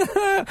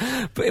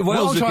 But What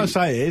Wales I'm trying to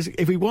say is,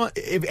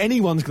 if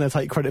anyone's going to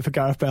take credit for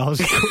Gareth Bale's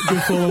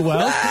good form of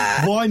Wales,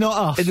 why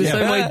not us?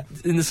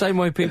 in the same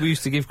way people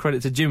used to give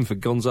credit to Jim for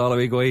Gonzalo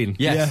Higuain.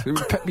 Yes.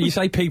 You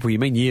say people, you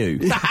mean you.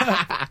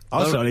 I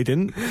certainly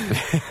didn't.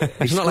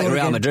 It's not like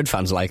Real Madrid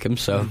fans like him,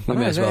 so we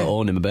may as well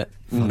own him a bit.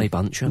 Funny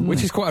bunch,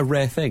 Which is quite a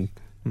rare thing.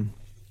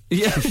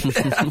 Yeah,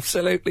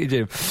 absolutely,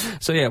 Jim.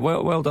 So yeah,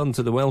 well done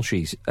to the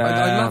Welshies.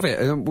 I love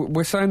it.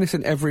 We're saying this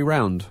in every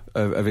round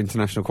of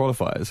international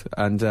qualifiers,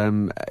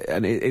 and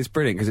it's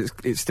brilliant because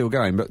it's still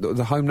going. But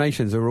the home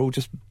nations are all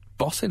just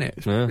bossing it.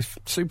 It's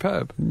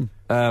superb.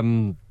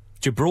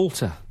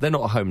 Gibraltar, they're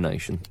not a home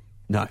nation.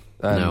 No.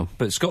 No.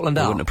 But Scotland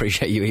I are. wouldn't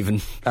appreciate you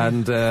even.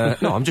 And, no,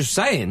 I'm just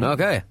saying.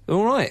 Okay.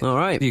 All right. All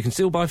right. You can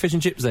still buy fish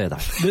and chips there, though.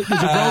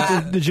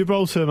 The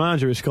Gibraltar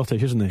manager is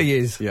Scottish, isn't he? He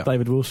is. Yeah.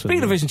 David Wilson.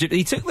 Speaking of fish and chips,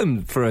 he took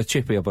them for a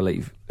chippy, I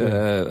believe.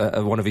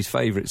 One of his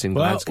favourites in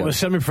Well, Glasgow. we're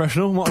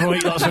semi-professional. Might as well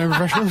eat like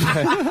semi-professionals.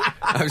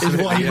 Is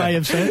what he may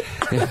have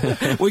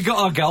said. We got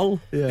our goal.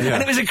 Yeah.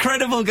 And it was a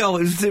credible goal.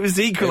 It was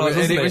equalised,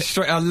 wasn't it? was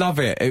straight, I love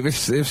it. It was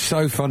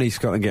so funny,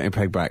 Scotland getting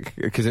pegged back,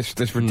 because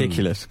it's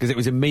ridiculous, because it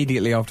was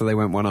immediately after they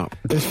went 1-up.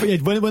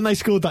 When they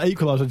scored that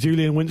equaliser,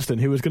 Julian Winston,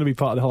 who was going to be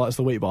part of the highlights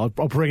of the week, but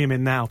I'll bring him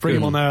in now. Bring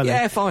him on early.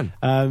 Yeah, fine.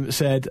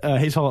 Said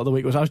his highlight of the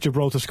week was as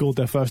Gibraltar scored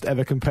their first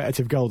ever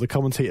competitive goal, the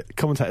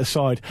commentator's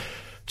side,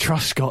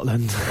 trust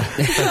Scotland.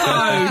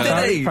 Oh,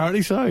 did he?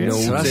 Apparently so,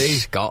 yes.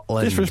 Trust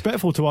Scotland.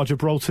 Disrespectful to our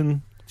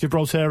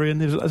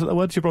Gibraltarian, is that the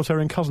word?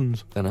 Gibraltarian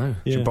cousins. I don't know.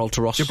 Yeah.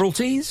 Gibraltaros.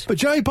 Gibraltese? But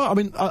Joey Bart,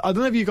 I mean, I don't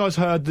know if you guys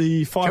heard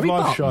the Five Joey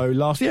Live Barton? show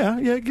last. Yeah,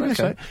 give me a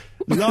sec.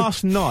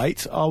 Last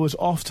night, I was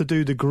off to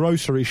do the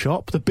grocery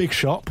shop, the big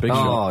shop.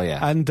 Oh, yeah.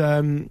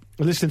 And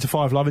listening to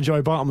Five Live, and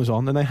Joey Barton was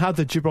on, and they had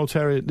the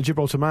Gibraltar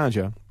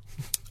manager.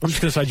 I'm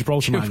just going to say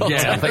Gibraltar manager.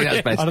 Yeah, I think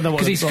that's best. I don't know what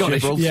because he's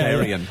Scottish.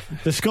 Gibraltarian.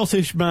 The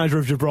Scottish manager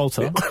of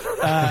Gibraltar,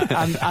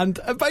 and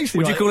basically,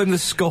 Would you call him the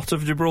Scot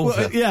of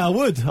Gibraltar? Well, yeah, I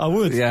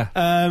would. Yeah.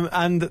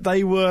 And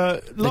they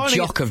were The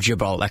Jock of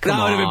Gibraltar. Come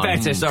That would on. have been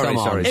better. Sorry. Come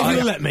on. If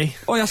you'll let me.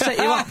 Oh, I'll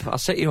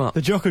set you up.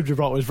 The Jock of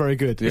Gibraltar was very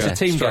good. It's a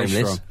team game,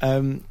 this.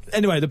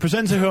 Anyway, the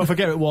presenter, who I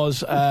forget it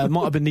was,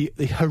 might have been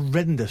the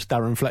horrendous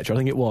Darren Fletcher. I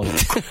think it was.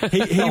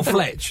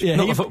 Fletch,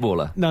 not the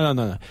footballer.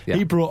 No. Yeah.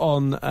 He brought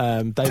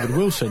on David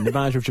Wilson, the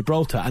manager of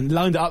Gibraltar, and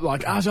lined it up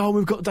like,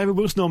 we've got David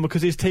Wilson on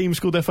because his team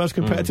scored their first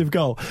competitive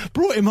goal.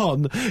 Brought him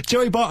on.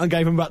 Joey Barton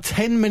gave him about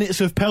 10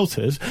 minutes of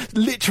pelters,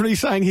 literally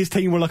saying his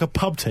team were like a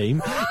pub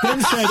team.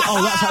 Then said,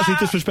 that's actually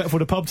disrespectful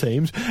to pub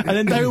teams. And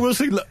then David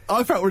Wilson,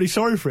 I felt really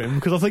sorry for him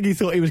because I think he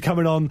thought he was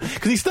coming on,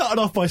 because he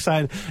started off by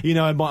saying,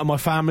 my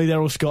family,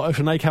 they're all Scottish,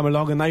 and they came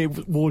along and they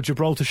wore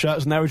Gibraltar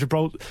shirts, and they were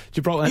Gibraltar.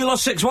 You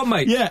lost 6-1,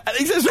 mate. Yeah, that's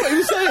what he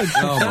was saying.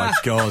 Oh my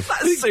God.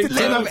 He didn't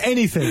have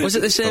anything. Was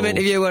it the same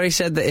interview where he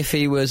said that if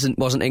he wasn't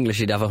English,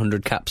 he'd have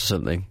 100 caps or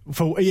something?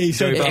 He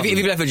said, If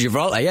he left for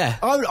Gibraltar, yeah.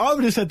 I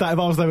would have said that if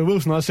I was David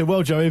Wilson. I said,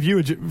 well, Joey, if you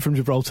were from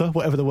Gibraltar,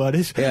 whatever the word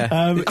is,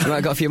 Yeah. You might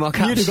have got a few more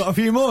caps. you'd have got a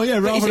few more, yeah.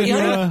 Rather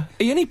than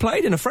He only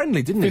played in a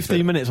friendly, didn't he?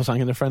 15 minutes or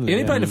something in the friendly. He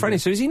only yeah. played in a friendly,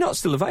 so is he not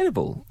still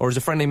available? Or is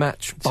a friendly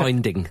match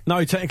binding? No,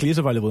 he technically is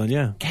available then,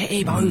 yeah. Get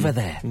him over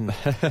there.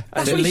 That's They're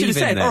what he should have leaving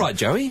said. there. All right,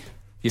 Joey.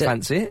 You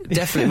fancy it?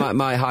 Definitely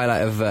my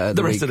highlight of the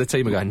The rest week. of the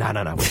team are going, no,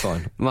 we're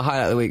fine. My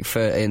highlight of the week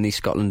in the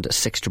Scotland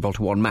 6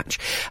 Gibraltar 1 match,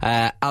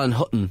 Alan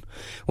Hutton,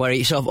 where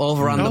he sort of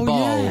overran the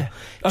ball,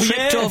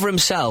 tripped over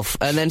himself,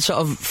 and then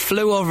sort of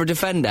flew over a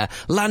defender,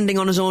 landing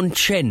on his own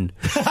chin.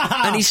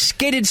 And he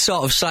skidded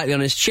sort of slightly on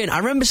his chin. I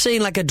remember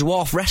seeing like a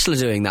dwarf wrestler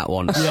doing that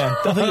once. Yeah,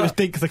 I think it was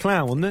Dick the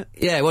Clown, wasn't it?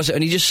 Yeah, it was,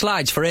 and he just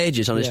slides for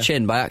ages on his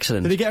chin by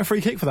accident. Did he get a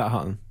free kick for that,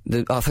 Hutton?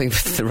 I think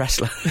the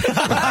wrestler.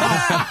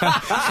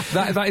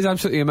 That is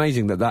absolutely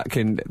amazing that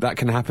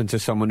can happen to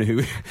someone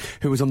who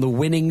was on the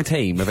winning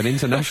team of an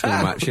international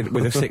match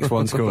with a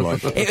 6-1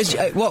 scoreline. It was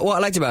what I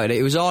liked about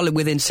it was all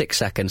within 6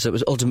 seconds, so it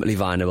was ultimately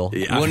vineable.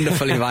 Yeah.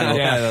 Wonderfully vineable.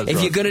 Yeah, that's if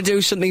right. you're going to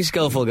do something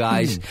skillful,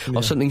 guys,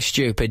 or something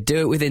stupid, do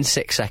it within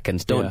 6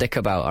 seconds. Don't dick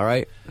about, all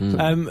right?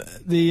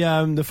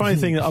 The funny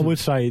thing that I would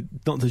say,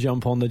 not to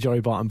jump on the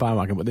Joey Barton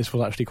bandwagon, but this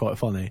was actually quite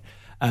funny.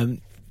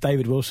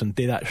 David Wilson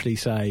did actually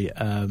say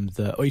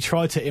he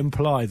tried to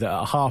imply that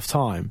at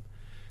half-time,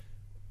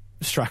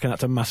 Strachan had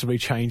to massively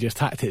change his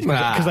tactics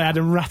because they had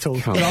him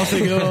rattled. And I was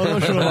thinking, I'm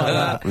not sure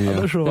about that. Yeah. I'm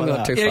not sure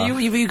about that. Yeah,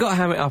 you got to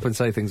ham it up and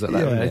say things like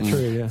that. Yeah, haven't you?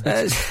 true,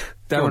 yeah.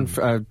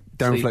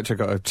 Darren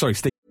Fletcher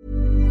Steve.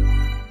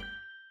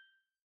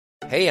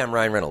 Hey, I'm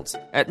Ryan Reynolds.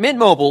 At Mint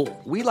Mobile,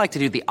 we like to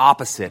do the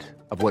opposite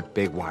of what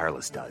Big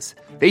Wireless does.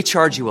 They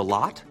charge you a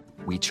lot,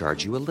 we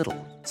charge you a little.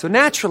 So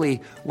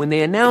naturally, when they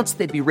announced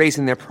they'd be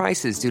raising their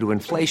prices due to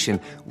inflation,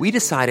 we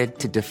decided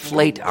to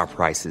deflate our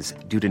prices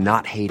due to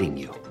not hating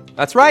you.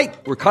 That's right.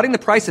 We're cutting the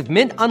price of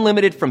Mint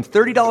Unlimited from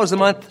 $30 a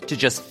month to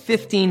just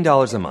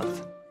 $15 a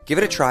month. Give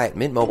it a try at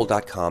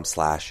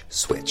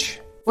mintmobile.com/switch.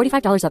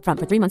 $45 up front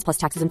for 3 months plus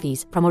taxes and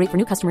fees. Promo rate for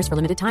new customers for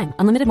limited time.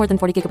 Unlimited more than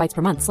 40 gigabytes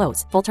per month.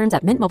 Slows full terms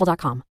at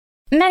mintmobile.com.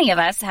 Many of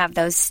us have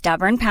those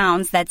stubborn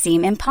pounds that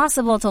seem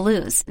impossible to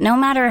lose, no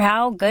matter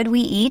how good we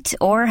eat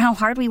or how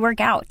hard we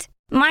work out.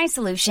 My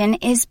solution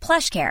is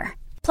PlushCare.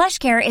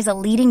 PlushCare is a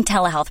leading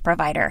telehealth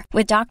provider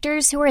with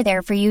doctors who are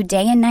there for you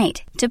day and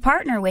night to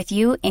partner with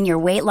you in your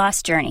weight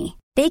loss journey.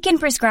 They can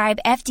prescribe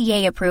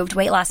FDA-approved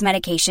weight loss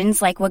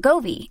medications like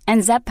Wegovy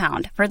and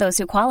Zepbound for those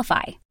who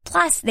qualify.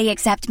 Plus, they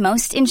accept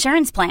most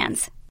insurance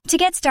plans. To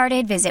get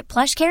started, visit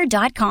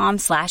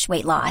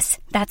plushcare.com/weightloss.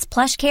 That's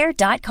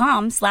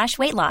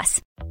plushcare.com/weightloss.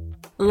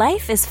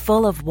 Life is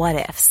full of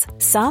what-ifs.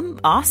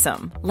 Some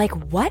awesome, like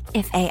what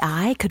if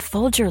AI could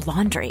fold your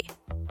laundry?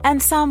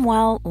 And some,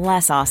 well,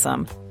 less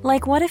awesome,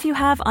 like what if you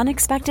have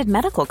unexpected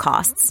medical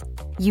costs?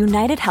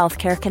 United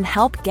Healthcare can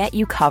help get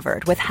you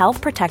covered with Health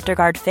Protector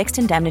Guard fixed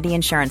indemnity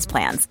insurance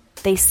plans.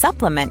 They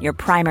supplement your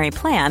primary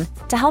plan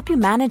to help you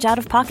manage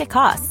out-of-pocket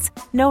costs.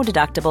 No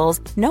deductibles,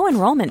 no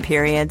enrollment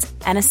periods,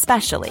 and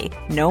especially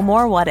no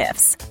more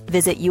what-ifs.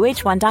 Visit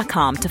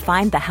uh1.com to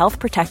find the Health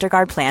Protector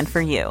Guard plan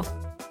for you.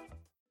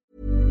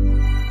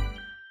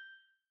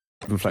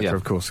 Fletcher,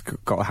 of course,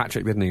 got a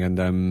hat-trick, didn't he? And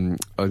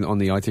on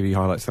the ITV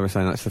highlights, they were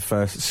saying that's the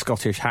first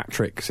Scottish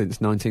hat-trick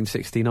since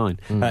 1969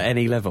 at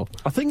any level.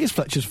 I think it's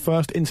Fletcher's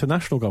first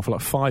international goal for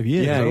like 5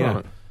 years. Yeah.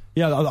 Right?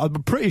 Yeah,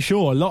 I'm pretty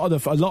sure a lot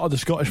of the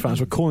Scottish fans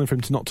were calling for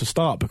him not to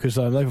start because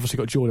they've obviously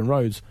got Jordan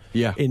Rhodes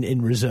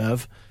in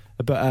reserve.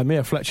 But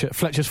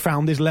Fletcher's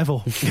found his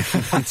level.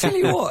 I tell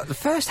you what, the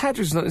first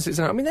hat-trick was not.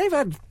 I mean, they've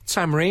had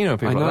San Marino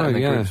people like that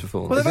in their groups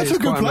before. Well, they've had some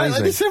good players.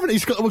 Like the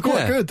 70s Scotland were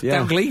quite good.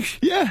 Yeah. Dalglish.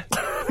 Yeah,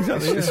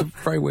 exactly. It's a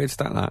very weird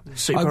stat, that.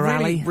 Super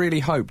I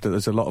really hope that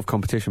there's a lot of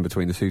competition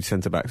between the two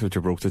centre-backs of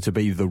Gibraltar to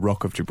be the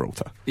Rock of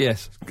Gibraltar.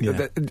 Yes.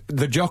 Yeah.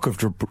 The Jock of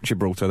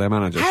Gibraltar, their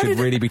manager, should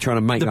really be trying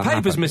to make that happen. The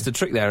papers missed a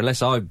trick there,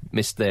 unless I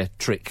missed their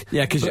trick.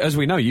 Yeah, because as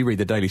we know, you read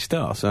the Daily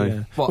Star, so...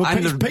 Yeah. Well,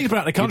 Pete's been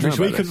out the country,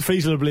 so he couldn't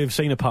feasibly have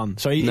seen a pun.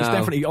 So he's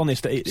definitely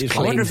honest that it's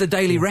I wonder if the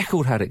Daily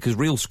Record had it, because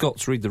real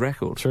Scots read the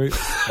Record. True. Is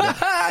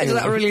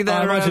that really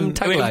their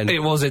tagline? It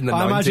was in the 90s.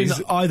 I imagine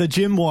either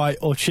Jim White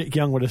or Chick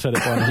Young would have said it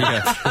by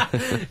now.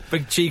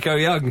 Big Chico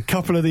Young. A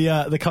couple of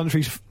the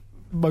country's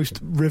most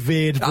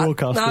revered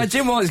broadcasters. No,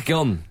 Jim White's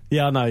gone.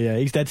 Yeah, I know, yeah.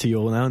 He's dead to you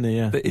all now, isn't he?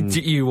 Yeah.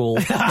 You all.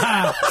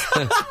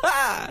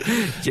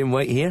 Jim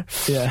White here.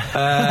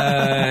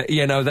 Yeah.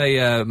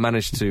 They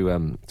managed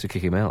to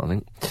kick him out, I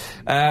think.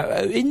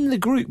 In the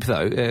group,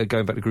 though,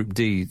 going back to Group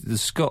D, the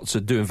Scots are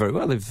doing very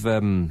well. They've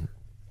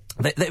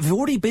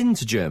already been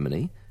to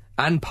Germany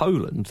and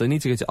Poland. They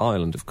need to go to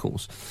Ireland, of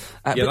course.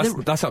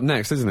 That's up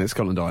next, isn't it?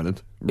 Scotland,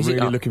 Ireland. Really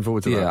looking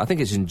forward to that. Yeah, I think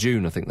it's in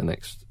June, I think, the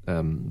next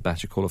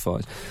batch of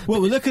qualifiers.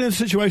 Well, we're looking at the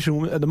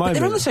situation at the moment.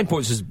 They're on the same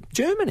points as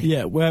Germany.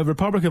 Yeah, where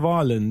Republic of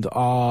Ireland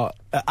are,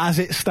 as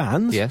it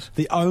stands,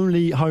 the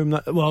only home...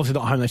 well, obviously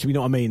not a home nation, but you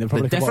know what I mean.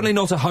 They're definitely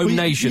not a home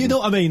nation. You know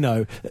what I mean,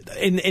 though?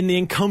 In the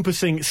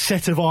encompassing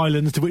set of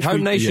islands to which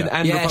home nation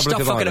and Republic of Ireland.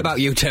 Stop fucking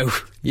about you two.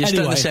 You're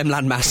still in the same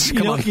landmass.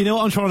 Come on. You know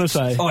what I'm trying to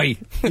say? Oi.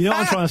 You know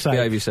what I'm trying to say?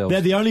 Behave yourself.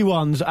 They're the only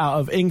ones out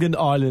of England,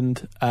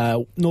 Ireland,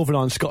 Northern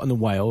Ireland, Scotland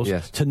and Wales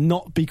to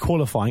not be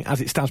qualifying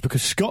as it stands,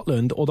 because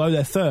Scotland, although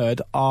they're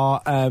third,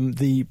 are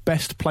the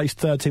best placed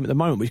third team at the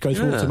moment, which goes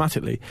through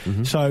automatically.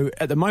 Mm-hmm. So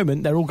at the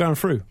moment, they're all going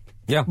through.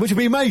 Yeah, which would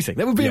be amazing.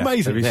 That would be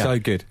amazing. It'd be so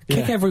good.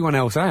 Kick everyone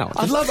else out.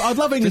 I'd love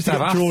England to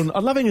get drawn.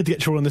 I'd love England to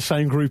get drawn in the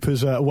same group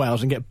as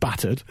Wales and get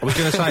battered. I was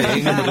going to say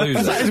England would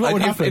lose. That is what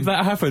would happen. If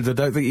that happens, I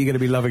don't think you're going to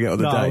be loving it on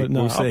the day.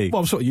 No, we'll see.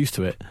 I'm sort of used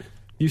to it.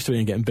 Used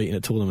to getting beaten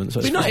at tournaments.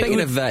 So Speaking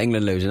of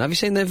England losing, have you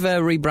seen they've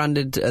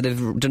rebranded?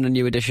 They've done a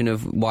new edition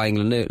of Why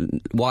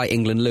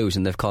England Lose,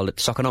 and they've called it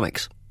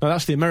Soccernomics. No,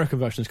 that's the American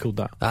version. It's called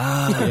that.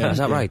 Is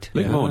that right?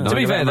 To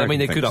be fair, I mean,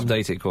 they could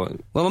update it quite.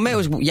 Well, my mate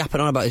was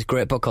yapping on about his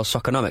great book called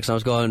Soccernomics, and I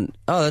was going,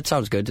 "Oh, that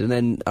sounds good." And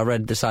then I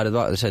read the side of the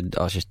book. They said,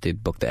 "Oh, it's just the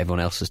book that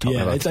everyone else is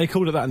talking about." They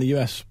called it that in the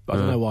US. But I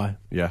don't know why.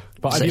 Yeah,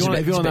 but if you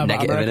want to know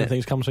about American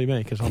things, come see me,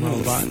 because I'm all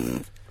about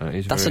it.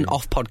 That's an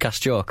off-podcast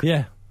joke.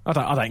 Yeah. I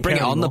don't Bring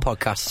care it on anymore. the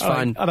podcast. It's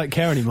fine. I don't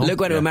care anymore.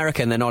 Luke went to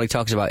America, and then all he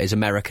talks about is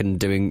Americans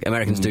doing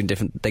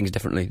different things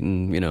differently.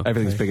 And,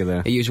 everything's bigger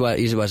there. He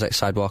usually wears like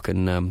sidewalk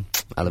and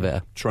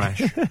elevator.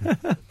 Trash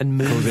and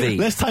movie.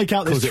 Let's take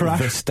out this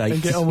trash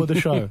and get on with the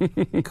show.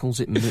 Calls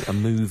it a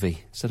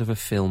movie instead of a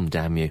film.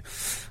 Damn you.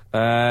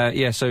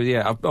 Obviously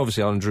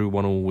Ireland drew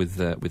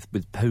 1-1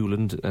 with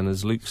Poland, and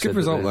as Luke said, good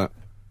result that.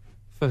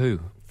 For who?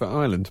 For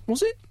Ireland.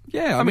 Was it?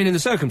 Yeah, I mean, in the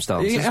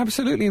circumstances. Yeah,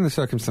 absolutely in the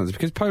circumstances,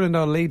 because Poland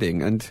are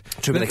leading, and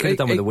true, but they could have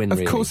done with a win.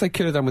 Of course, they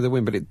could have done with a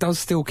win, but it does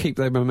still keep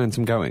their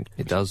momentum going.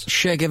 It does.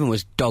 Shea Given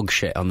was dog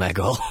shit on their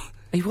goal.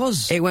 He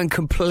was. It went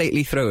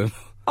completely through him.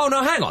 Oh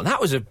no, hang on,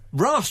 that was a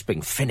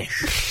rasping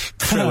finish.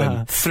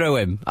 Through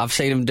him. I've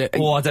seen him do.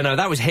 Oh, I don't know.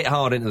 That was hit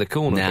hard into the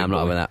corner. Nah, I'm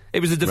not with that. It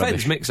was a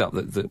defence mix-up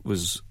that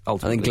was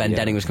ultimately. I think Glenn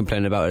Denning was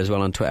complaining about it as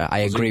well on Twitter. I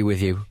agree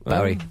with you,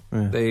 Barry.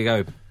 There you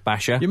go.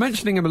 Basher. You're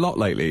mentioning him a lot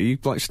lately. Are you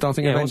like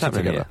starting events what's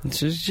happening together?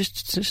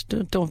 Just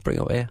don't bring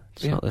up here.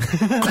 It's not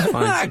it's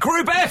fine.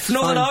 Group F,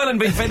 Northern Ireland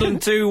beat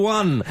Finland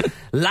 2-1.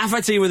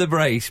 Lafferty with a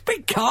brace.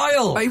 Big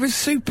Kyle. He was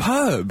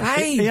superb.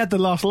 Hey. He had the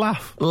last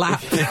laugh.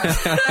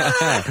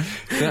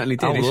 Certainly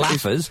did. Oh,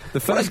 laughers. The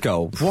first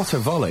goal, what a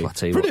volley.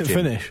 Brilliant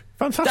finish.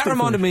 Fantastic. That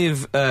reminded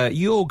finish. me of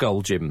your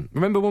goal, Jim.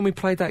 Remember when we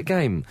played that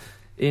game?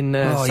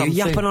 You're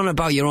yapping on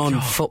about your own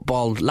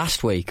football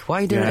last week. Why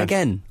are you doing it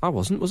again? I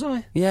wasn't, was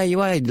I? Yeah, you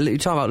were. You were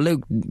talking about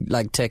Luke,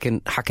 like,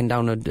 hacking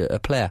down a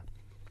player.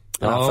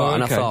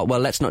 And I thought,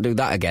 well, let's not do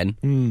that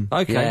again.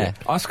 Okay. Yeah.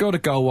 I scored a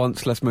goal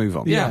once, let's move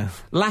on. Yeah.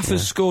 Laffers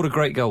scored a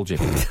great goal, Jim.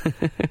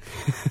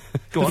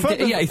 Go on.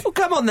 Well,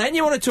 come on then,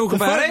 you want to talk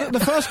about it? The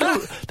first goal,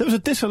 there was a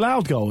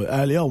disallowed goal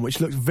early on,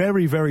 which looked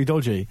very, very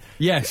dodgy.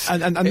 Yes.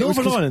 And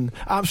Northern Ireland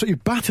absolutely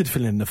battered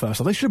Finland in the first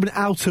half. They should have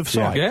been out of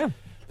sight. Yeah.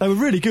 They were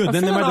really good.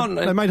 Then Finland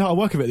they made hard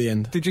work of it at the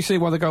end. Did you see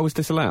why the goal was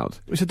disallowed?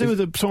 It was to do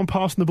with someone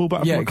passing the ball back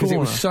from the corner. because it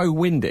was so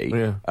windy.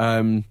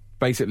 Yeah.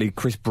 Basically,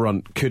 Chris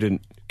Brunt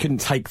couldn't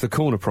take the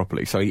corner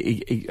properly, so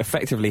he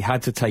effectively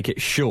had to take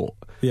it short.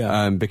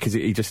 Yeah. Because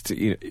he just to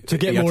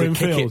get he had more to in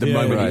kick field. it the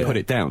moment he yeah. put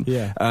it down.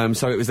 Yeah.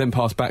 So it was then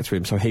passed back to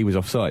him, so he was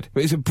offside.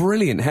 But it's a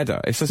brilliant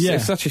header. It's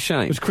such a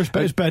shame. It was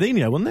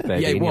Berdinho, wasn't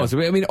it? Yeah, it was.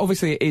 I mean,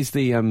 obviously, it is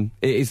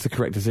the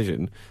correct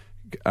decision.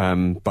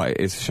 But it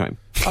is a shame.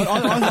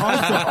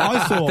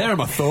 I thought there are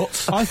my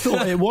thoughts. I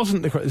thought it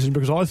wasn't the correct decision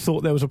because I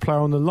thought there was a player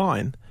on the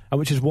line,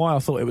 which is why I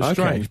thought it was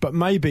strange. But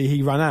maybe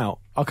he ran out.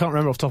 I can't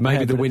remember off the top of my head.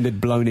 Maybe the wind had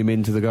blown him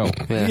into the goal.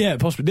 Yeah,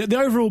 possibly. The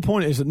overall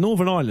point is that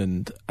Northern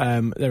Ireland,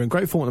 they're in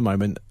great form at the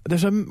moment.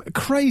 There's a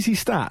crazy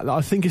stat that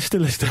I think is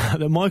still a stat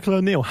that Michael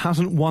O'Neill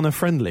hasn't won a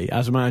friendly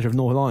as a manager of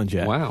Northern Ireland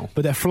yet. Wow.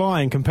 But they're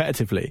flying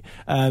competitively.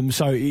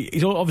 So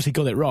he's obviously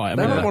got it right.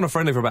 They haven't won a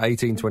friendly for about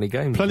 18, 20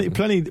 games.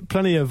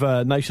 Plenty of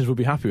nations would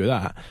be happy with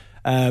that.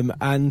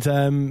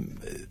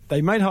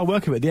 They made hard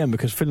work of it at the end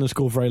because Finland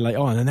scored very late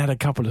on and they had a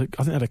couple of,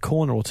 I think they had a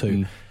corner or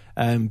two.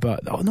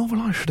 But Northern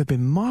Ireland should have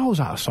been miles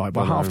out of sight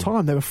by half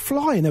time. They were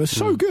flying. They were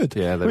so good.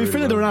 Yeah,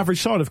 Finland are an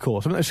average side, of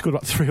course. I think they scored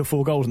about 3 or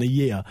 4 goals in a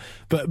year.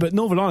 But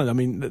Northern Ireland, I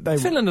mean,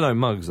 Finland are no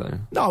mugs though.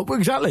 No,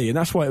 exactly, and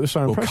that's why it was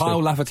so impressive.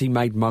 Kyle Lafferty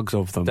made mugs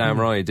of them. Damn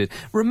right he did.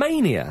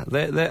 Romania,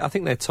 I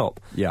think they're top.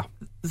 Yeah.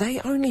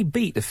 They only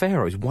beat the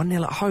Faroes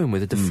 1-0 at home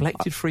with a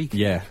deflected free kick.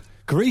 Yeah.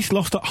 Greece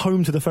lost at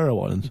home to the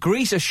Faroe Islands.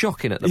 Greece are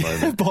shocking at the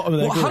moment. Bottom of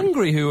their group.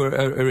 Hungary, who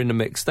are in the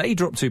mix, they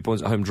dropped 2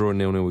 points at home, drawing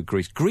 0-0 with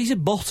Greece. Greece are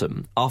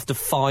bottom after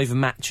 5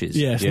 matches.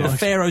 Yes, The nice.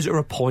 Faroes are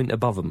a point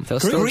above them. They'll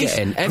still get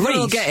in. Everyone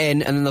will get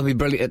in, and then they'll be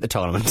brilliant at the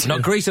tournament. No,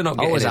 Greece are not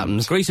getting Always in.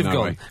 happens. Greece have No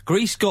gone. way.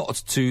 Greece got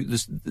to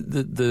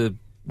the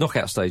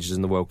knockout stages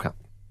in the World Cup.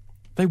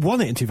 They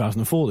won it in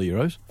 2004, the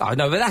Euros. I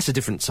know, but that's a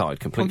different side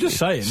completely. I'm just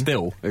saying.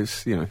 Still,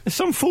 it's, you know. There's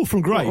some fall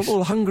from grace.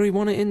 Well, Hungary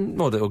won it in.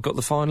 Well, they got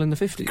the final in the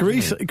 50s.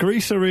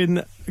 Greece are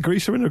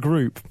in a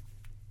group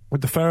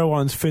with the Faroe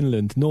Islands,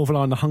 Finland, Northern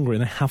Ireland, and Hungary,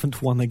 and they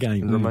haven't won a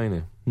game. In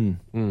Romania.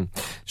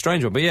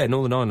 Strange one, but yeah,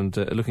 Northern Ireland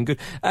are looking good.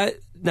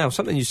 Now,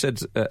 something you said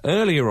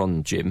earlier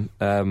on, Jim,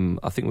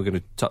 I think we're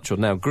going to touch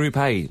on now. Group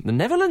A, the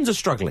Netherlands are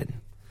struggling.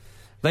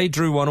 They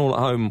drew 1-1 at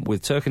home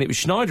with Turkey, and it was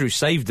Schneider who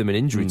saved them in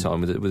injury time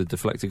with a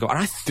deflected goal. And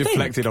I think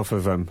Deflected off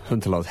of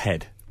Huntelaar's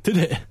head. Did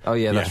it? Oh,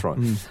 yeah, that's right.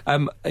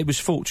 It was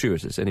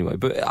fortuitous anyway,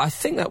 but I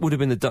think that would have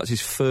been the Dutch's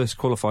first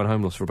qualifying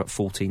home loss for about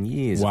 14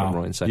 years, if I'm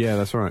right in saying. Yeah,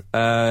 that's right.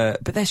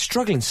 But they're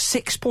struggling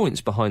 6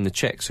 points behind the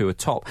Czechs, who are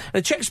top.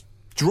 And the Czechs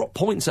dropped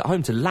points at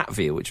home to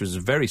Latvia, which was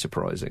very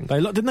surprising.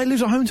 Didn't they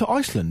lose at home to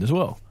Iceland as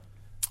well?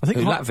 I think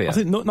Latvia.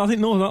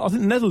 I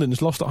think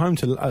Netherlands lost at home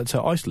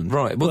to Iceland.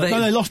 Right. Well,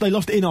 they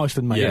lost in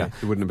Iceland, mate. Yeah,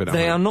 it wouldn't have been at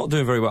They home. are not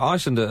doing very well.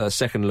 Iceland are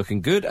second,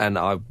 looking good, and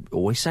I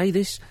always say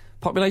this.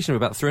 Population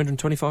of about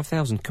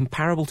 325,000,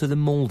 comparable to the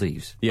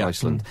Maldives,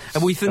 Iceland.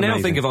 And we now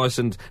think of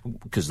Iceland,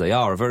 because they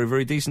are a very,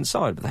 very decent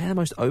side, but they are the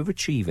most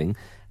overachieving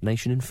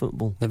nation in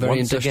football. They're very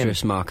Once industrious,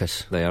 again.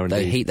 Marcus. They are indeed.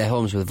 They heat their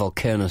homes with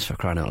volcanoes, for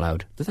crying out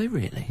loud. Do they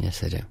really?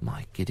 Yes, they do.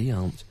 My giddy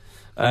aunt.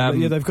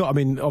 Yeah, they've got. I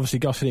mean, obviously,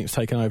 Gus Hiddink's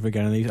taken over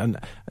again, and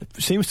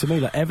it seems to me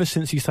that ever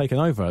since he's taken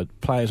over,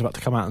 players are about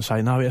to come out and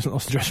say, "No, he hasn't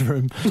lost the dressing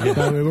room. No,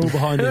 we're all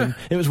behind him."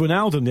 It was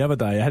Wijnaldum the other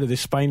day ahead of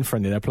this Spain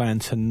friendly. They're playing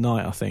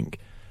tonight, I think,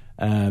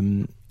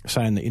 saying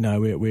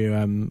that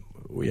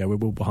we're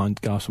all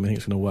behind Gus and we think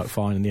it's going to work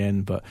fine in the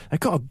end. But they've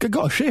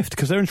got a shift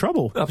because they're in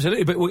trouble.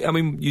 Absolutely, but I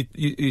mean,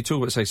 you talk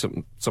about, say,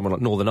 someone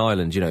like Northern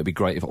Ireland. It'd be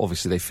great if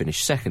obviously they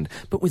finish second.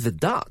 But with the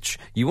Dutch,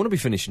 you want to be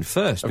finishing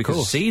first because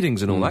of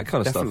seedings and all that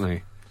kind of definitely.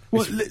 stuff.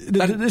 Well,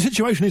 the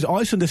situation is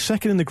Iceland is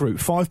second in the group,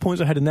 5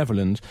 points ahead of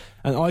Netherlands,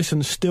 and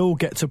Iceland still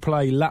get to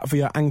play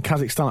Latvia and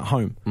Kazakhstan at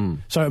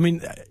home. So, I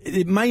mean,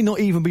 it may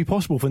not even be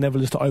possible for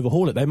Netherlands to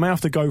overhaul it. They may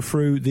have to go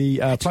through the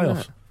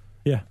playoffs.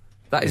 Yeah.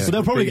 That is.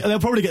 But they'll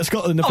probably get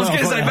Scotland in the I was playoff.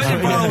 going to say,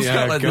 imagine poor old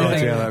Scotland. God,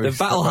 They that they're was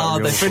battle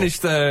hard. They awful.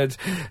 finished third.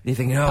 You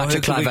think, oh,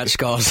 Patrick Kluivert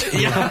scores.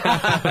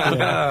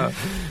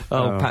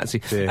 Oh,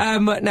 Patsy.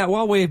 Now,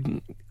 while we're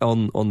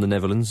on the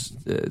Netherlands,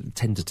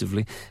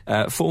 tentatively,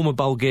 former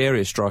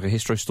Bulgaria striker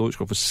Hristo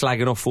Stoichkov was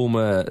slagging off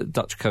former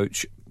Dutch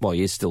coach. Well,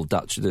 he is still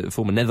Dutch. The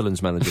former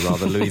Netherlands manager,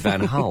 rather, Louis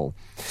van Gaal.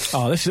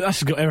 Oh,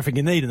 that's got everything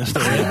you need in the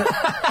story.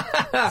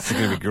 This is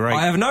going to be great.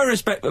 I have no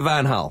respect for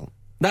Van Gaal.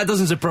 That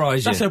doesn't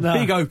surprise you. That's a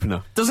big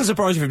opener. Doesn't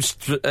surprise you if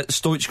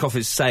Stoichkov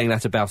is saying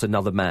that about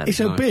another man. It's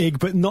a big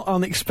but not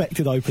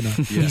unexpected opener.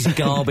 He's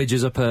garbage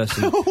as a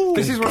person.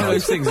 This is one of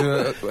those things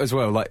as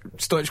well. Like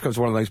Stoichkov's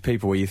one of those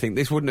people where you think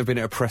this wouldn't have been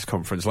at a press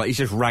conference. Like he's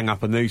just rang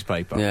up a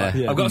newspaper.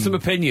 Yeah. I've got some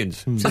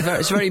opinions.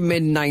 It's very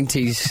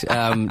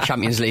mid-90s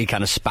Champions League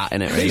kind of spat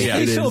in it,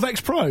 really. These sort of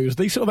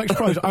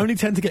ex-pros only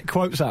tend to get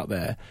quotes out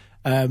there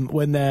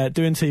when they're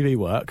doing TV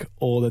work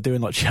or they're doing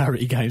like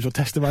charity games or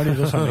testimonials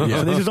or something.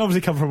 So this has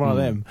obviously come from one of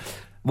them.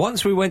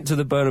 Once we went to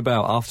the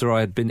Bernabeu after I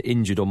had been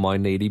injured on my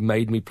knee, he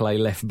made me play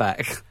left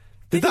back.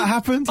 Did that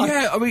happen?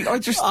 Yeah, I mean,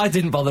 I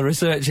didn't bother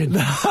researching.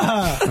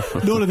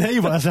 Nor did he,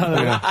 by the sound of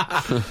it.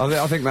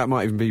 I think that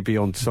might even be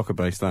beyond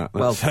soccer-based, that.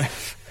 Well,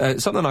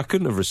 something I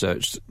couldn't have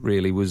researched,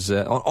 really, was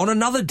on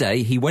another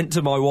day, he went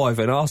to my wife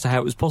and asked her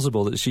how it was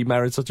possible that she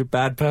married such a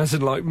bad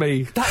person like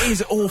me. That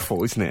is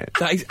awful, isn't it?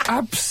 That is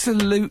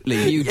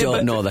absolutely... You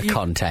don't know the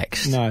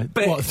context. No.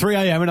 What, 3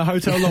 a.m. in a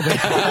hotel lobby?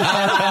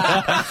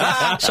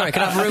 Sorry,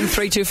 can I have room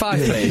 325,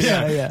 please?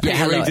 Yeah.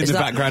 Hello, Reed's in the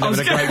background I was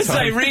having a going great to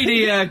say, time.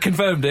 Reedy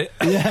confirmed it.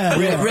 Yeah.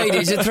 Reedy,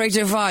 is it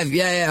 325?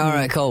 Yeah, all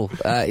right, cool.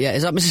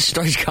 Is that Mrs.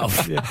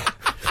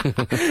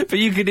 Stoichkov? But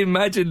you can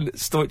imagine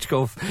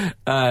Stoichkov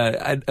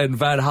and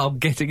Van Gaal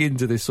getting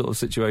into this sort of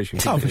situation.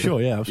 Oh, for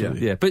sure, yeah,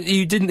 absolutely. Yeah, but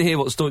you didn't hear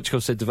what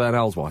Stoichkov said to Van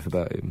Gaal's wife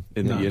about him.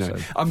 So.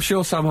 I'm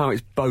sure somehow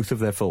it's both of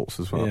their faults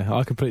as well. Yeah,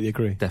 I completely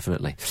agree.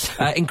 Definitely.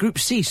 In Group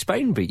C,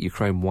 Spain beat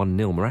Ukraine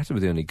 1-0. Morata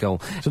with the only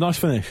goal. It's a nice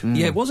finish.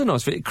 Yeah, it was a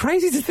nice finish.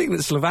 Crazy to think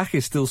that Slovakia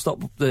is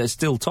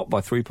still top by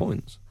 3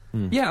 points.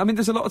 Yeah, I mean,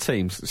 there's a lot of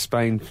teams,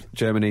 Spain,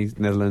 Germany,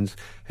 Netherlands,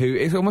 who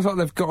it's almost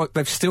like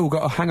they've still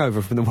got a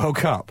hangover from the World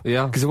Cup.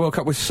 Yeah. Because the World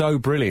Cup was so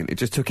brilliant, it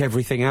just took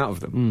everything out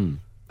of them.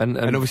 And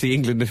obviously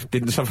England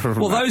didn't suffer from that.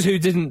 Well, those who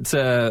didn't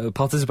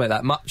participate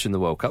that much in the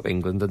World Cup,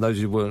 England, and those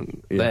who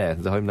weren't there,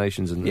 the home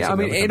nations. And I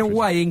mean, in a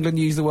way, England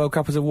used the World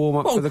Cup as a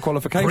warm-up for the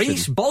qualification.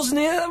 Greece,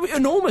 Bosnia,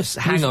 enormous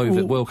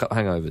World Cup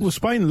hangovers. Well,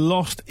 Spain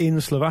lost in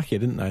Slovakia,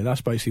 didn't they?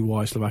 That's basically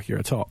why Slovakia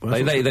are top.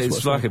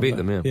 Slovakia beat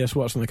them, yeah. Yeah,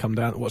 so what's going to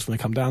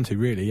come down to,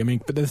 really. I mean,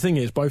 but the thing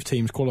is, both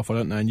teams qualify,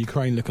 don't they? And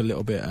Ukraine look a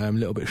little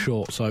bit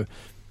short, so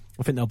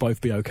I think they'll both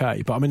be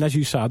okay. But I mean, as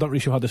you say, I don't really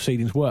sure how the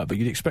seedings work, but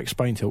you'd expect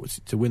Spain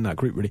to win that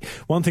group, really.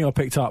 One thing I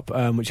picked up,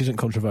 which isn't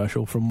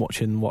controversial from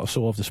watching what I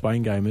saw of the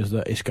Spain game, is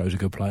that Isco's a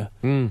good player.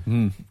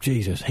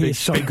 Jesus, he is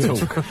so good.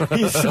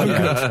 He is so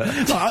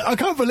good. Like, I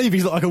can't believe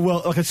he's like a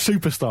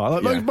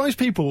superstar. Like most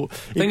people,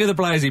 think of the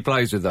players he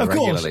plays with, though, of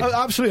regularly. course,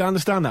 absolutely, I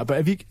understand that.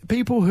 But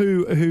people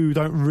who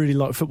don't really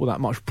like football that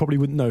much probably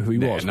wouldn't know who he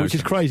was, which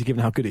is crazy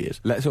given how good he is.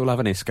 Let's all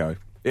have an Isco.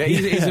 Yeah,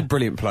 he's a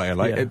brilliant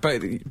player.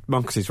 But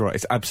Monks is right.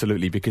 It's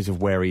absolutely because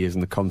of where he is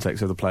and the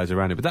context of the players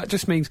around him. But that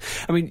just means,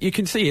 I mean, you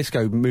can see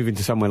Isco moving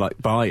to somewhere like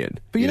Bayern.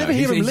 But you never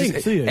hear him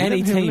linked, do you?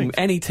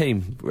 Any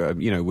team,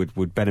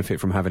 would benefit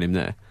from having him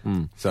there.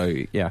 So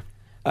yeah.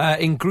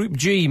 In Group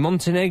G,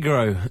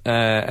 Montenegro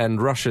and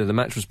Russia, the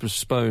match was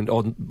postponed,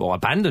 or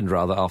abandoned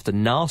rather, after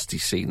nasty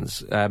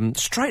scenes.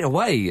 Straight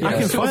away.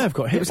 Akinfeev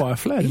got hit by a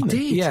flare, didn't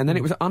he? Yeah, and then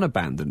it was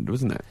unabandoned,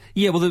 wasn't it?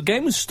 Yeah, well, the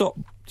game was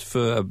stopped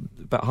for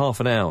about half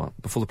an hour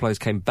before the players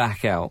came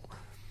back out.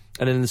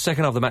 And then in the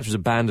second half, the match was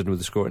abandoned with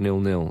the score at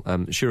 0-0.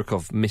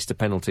 Shirokov missed a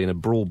penalty and a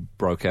brawl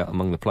broke out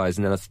among the players.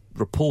 And then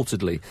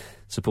reportedly,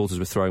 supporters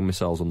were throwing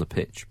missiles on the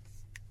pitch.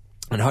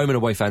 And home and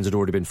away fans had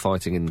already been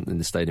fighting in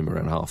the stadium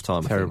around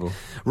half-time. Terrible.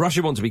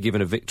 Russia want to be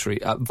given a victory.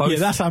 Yeah,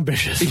 that's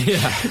ambitious.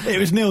 Yeah. It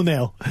was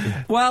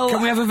 0-0. Well,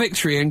 can we have a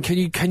victory and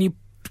can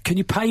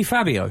you pay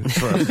Fabio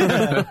for us?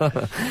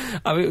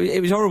 I mean,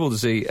 it was horrible to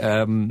see.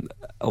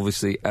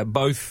 Obviously,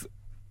 both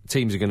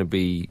teams are going to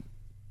be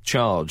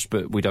charged,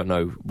 but we don't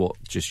know what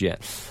just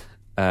yet.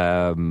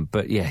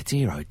 But yeah,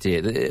 dear oh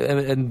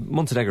dear. And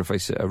Montenegro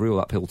face a real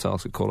uphill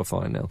task at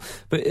qualifying now.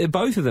 But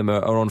both of them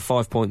are on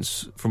 5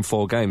 points from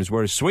 4 games,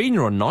 whereas Sweden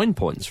are on 9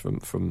 points from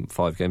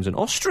 5 games, and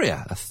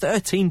Austria are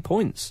 13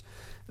 points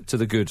to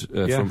the good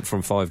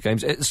from 5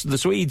 games. The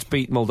Swedes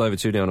beat Moldova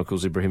 2-0, and of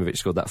course Ibrahimovic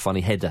scored that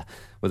funny header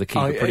where the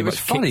keeper pretty much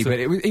funny, but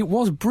it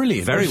was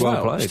brilliant. Very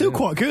well played. Still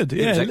quite good.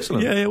 Yeah, it was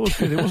excellent. Yeah, it was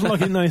good. It wasn't like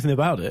he didn't know anything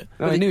about it.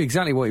 No, he knew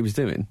exactly what he was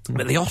doing.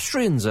 But the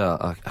Austrians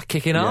are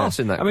kicking ass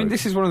in that I mean, group.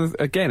 this is one of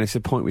again, it's a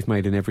point we've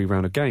made in every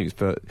round of games,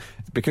 but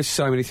because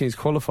so many teams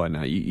qualify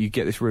now, you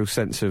get this real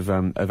sense of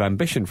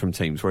ambition from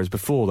teams, whereas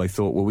before they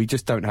thought, well, we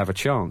just don't have a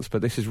chance,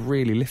 but this has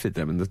really lifted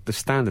them, and the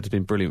standard has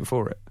been brilliant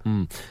for it.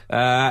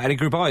 And in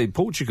Group I,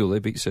 Portugal, they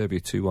beat Serbia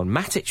 2-1.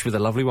 Matic with a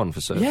lovely one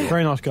for Serbia. Yeah.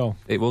 Very nice goal.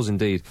 It was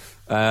indeed.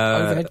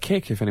 Overhead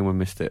kick, if anyone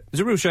missed it.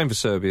 It's a real shame for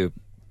Serbia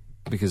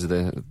because of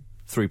the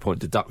 3-point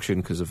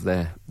deduction because of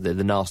the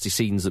nasty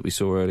scenes that we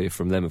saw earlier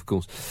from them, of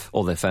course,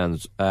 or their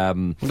fans.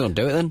 Well, don't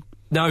do it then.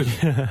 No,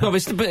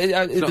 it's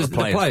the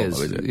players,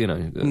 fault, though, you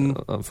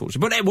know,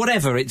 unfortunately. But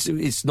whatever,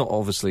 it's not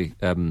obviously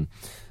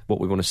what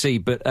we want to see.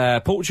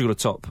 But Portugal are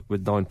top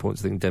with 9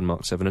 points, I think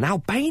Denmark 7, and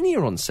Albania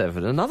on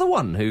 7, another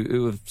one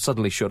who have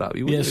suddenly shot up.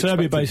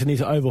 Serbia basically need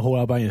to overhaul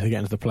Albania to get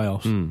into the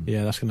playoffs.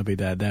 Yeah, that's going to be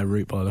their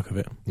route by the look of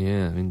it.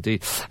 Yeah,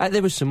 indeed.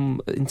 There was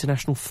some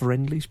international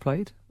friendlies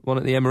played. One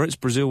at the Emirates,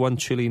 Brazil won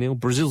Chile 0.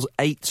 Brazil's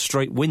 8th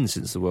straight win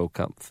since the World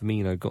Cup.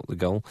 Firmino got the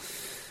goal.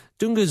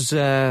 Dunga's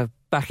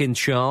back in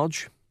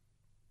charge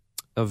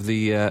of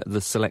the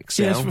Selecção.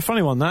 Yeah, it's a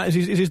funny one, that.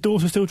 Is his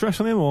daughter still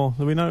dressing him, or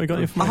do we know we got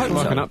the information? I hope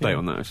like an update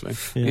on that, actually.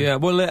 Yeah,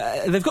 well,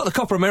 they've got the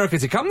Copa America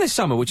to come this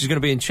summer, which is going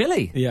to be in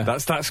Chile. Yeah.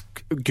 That's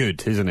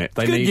good, isn't it?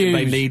 They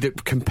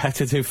need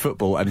competitive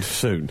football, and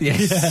soon.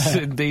 Yes,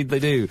 indeed they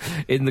do,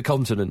 in the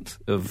continent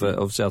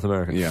of South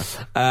America. Yeah.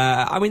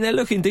 I mean, they're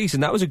looking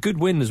decent. That was a good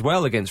win as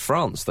well against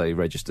France, they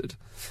registered.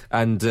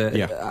 And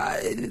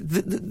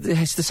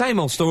it's the same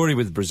old story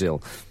with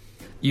Brazil.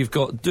 You've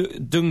got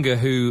Dunga,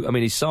 who, I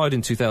mean, his side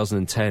in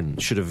 2010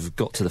 should have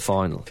got to the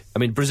final. I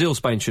mean,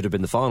 Brazil-Spain should have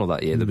been the final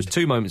that year. There was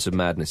 2 moments of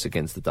madness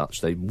against the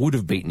Dutch. They would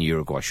have beaten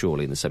Uruguay,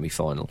 surely, in the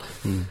semi-final.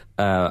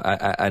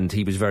 And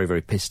he was very,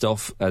 very pissed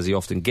off, as he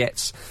often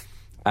gets.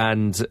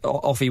 And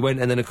off he went,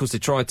 and then, of course, they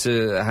tried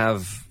to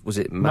have, was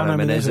it Mano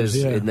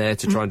Menezes in there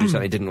to try and do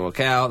something. It didn't work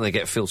out, and they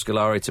get Phil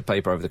Scolari to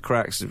paper over the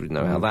cracks. We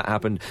know how that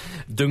happened.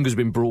 Dunga's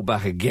been brought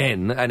back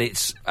again, and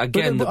it's,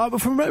 again... But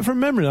from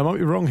memory, I might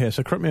be wrong here,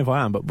 so correct me if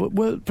I am, but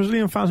were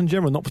Brazilian fans in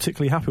general not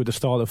particularly happy with the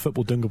style of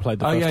football Dunga played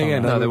the first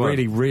time? No, they were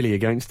really, really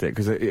against it,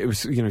 because it was,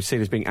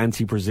 seen as being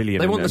anti-Brazilian.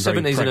 They want the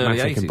 70s and early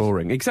 80s. And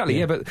boring. Exactly,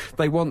 yeah, but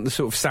they want the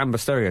sort of Samba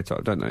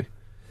stereotype, don't they?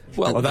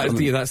 Well,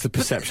 that's the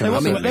perception.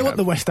 They want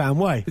the West Ham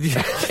way.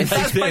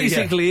 That's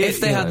basically it. If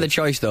they had the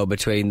choice, though,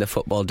 between the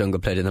football Dunga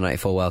played in the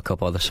 '94 World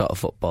Cup or the sort of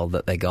football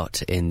that they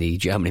got in the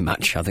Germany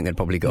match, I think they'd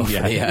probably go for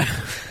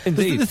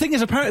Indeed. The thing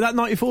is, apparently that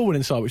 '94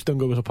 winning side, which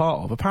Dunga was a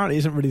part of, apparently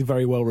isn't really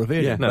very well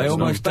revered. Yeah, they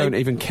almost don't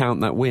even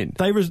count that win.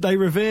 They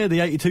revere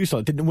the '82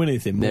 side, didn't win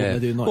anything more than they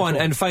did in '94.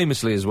 Well, and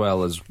famously as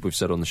well, as we've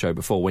said on the show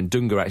before, when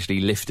Dunga actually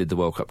lifted the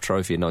World Cup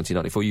trophy in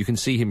 1994, you can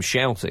see him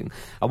shouting,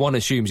 and one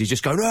assumes he's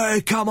just going,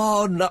 "Hey, come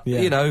on,"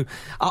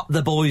 up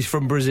the boys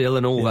from Brazil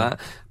and all that.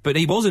 But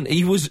he wasn't.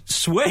 He was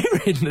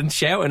swearing and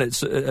shouting at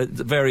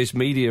various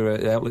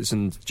media outlets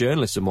and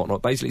journalists and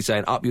whatnot, basically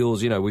saying, "Up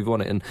yours, we've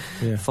won it," and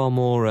far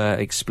more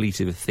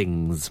expletive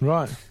things.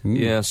 Right.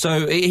 Yeah.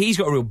 So he's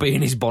got a real bee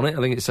in his bonnet,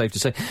 I think it's safe to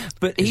say.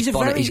 But he's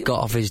he's got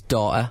off his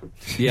daughter.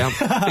 Yeah.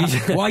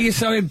 Why are you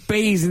sewing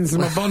bees into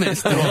my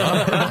bonnet,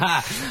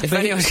 daughter? If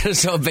anyone's going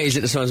to sew bees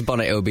into someone's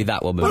bonnet, it would be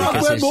that woman. Well,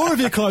 I'd wear more of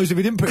your clothes if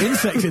you didn't put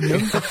insects in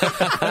them.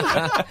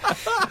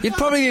 You'd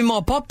probably be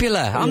more popular.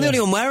 I'm the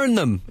only one wearing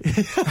them.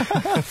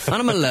 And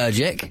I'm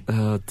allergic.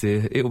 Oh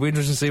dear. It'll be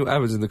interesting to see what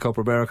happens in the Copa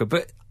America.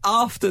 But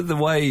after the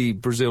way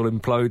Brazil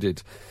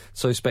imploded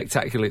so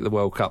spectacularly at the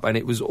World Cup, and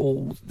it was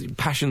all...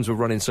 passions were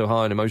running so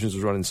high and emotions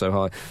were running so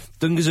high,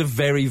 Dunga's a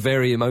very,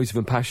 very emotive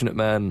and passionate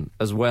man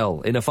as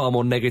well, in a far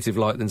more negative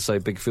light than, say,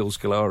 Big Phil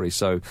Scolari.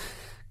 So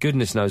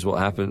goodness knows what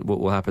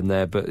will happen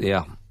there. But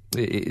yeah...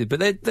 but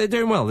they're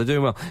doing well. They're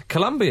doing well.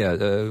 Colombia,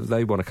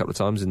 they won a couple of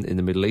times in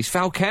the Middle East.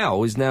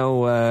 Falcao is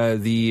now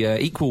the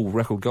equal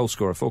record goal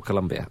scorer for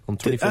Colombia on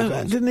 24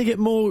 goals. Didn't he get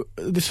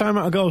the same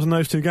amount of goals in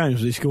those 2 games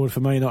as he scored for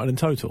Man United in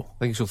total? I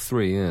think he scored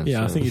 3, yeah. Yeah,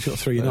 so I think he's got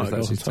 3 United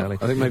goals in total.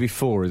 I think maybe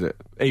 4, is it?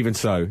 Even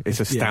so, it's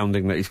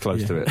astounding that he's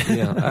close to it.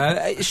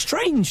 Yeah.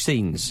 Strange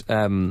scenes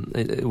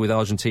with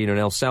Argentina and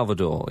El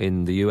Salvador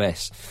in the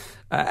US.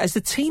 As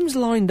the teams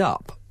lined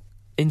up,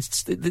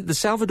 the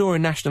Salvadorian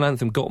national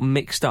anthem got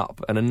mixed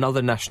up and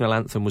another national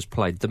anthem was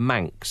played, the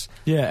Manx.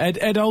 Yeah,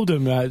 Ed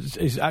Oldham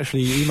is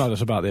actually emailed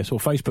us about this, or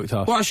Facebooked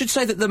us. Well, I should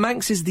say that the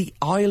Manx is the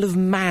Isle of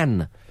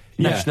Man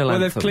national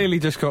anthem. Well, they've clearly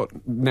just got,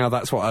 now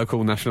that's what I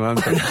call national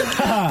anthem.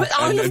 But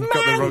Isle of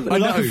Man!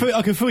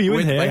 I can fill you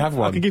in here. They have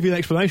one. I can give you an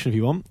explanation if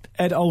you want.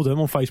 Ed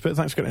Oldham on Facebook,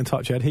 thanks for getting in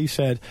touch, Ed. He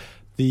said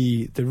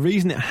the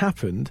reason it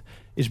happened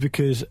is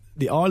because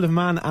the Isle of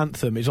Man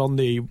anthem is on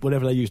the,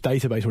 whatever they use,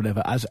 database or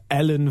whatever, as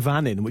Ellen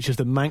Vannin, which is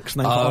the Manx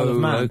name for Isle of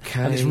Man.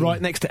 Okay. And it's right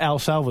next to El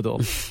Salvador.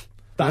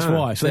 That's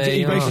why. So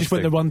he basically just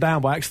went the one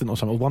down by accident or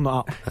something, or one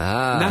not up.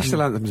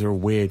 National anthems are a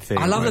weird thing.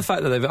 I love the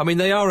fact that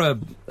they are a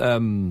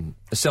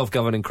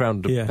self-governing crown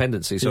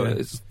dependency, so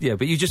it's,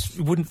 but you just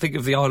wouldn't think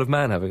of the Isle of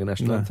Man having a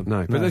national anthem.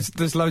 No, but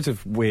there's loads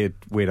of weird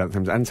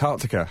anthems.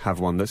 Antarctica have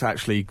one that's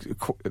actually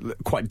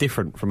quite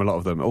different from a lot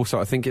of them. Also,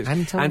 I think it's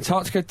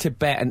Antarctica,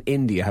 Tibet and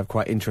India have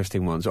quite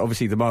interesting ones.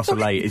 Obviously, the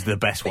Marseillaise is the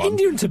best one.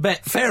 India and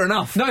Tibet, fair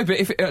enough. No, but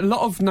a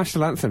lot of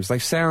national anthems, they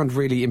sound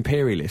really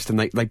imperialist, and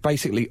they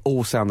basically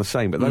all sound the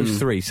same, but those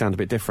 3 sound a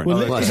bit different. Well,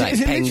 it's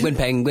like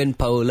penguin,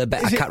 polar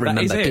bear. I can't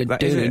remember.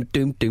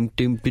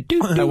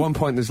 At one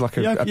point, there's like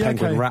a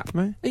penguin rap.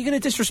 me. Are you going to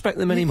disrespect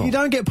them anymore? You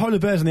don't get polar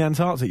bears in the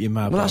Antarctic, you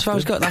mad Well, that's why I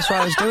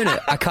was doing it.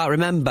 I can't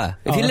remember.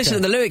 If you listen to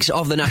the lyrics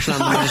of the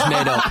national anthem we just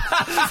made up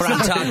for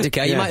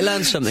Antarctica, you might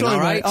learn something. Sorry,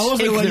 all right? mate, I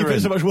wasn't aware you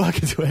put so much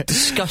work into it.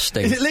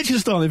 Disgusting. Is it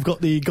Liechtenstein? They've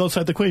got the God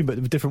Save the Queen, but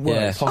with different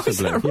words. Yeah,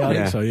 possibly. Yeah, I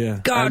think so. Yeah.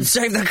 God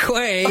save the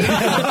Queen. Yeah,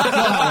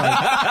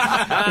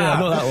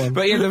 not that one.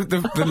 But yeah,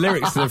 the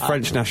lyrics to the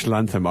French national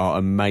anthem are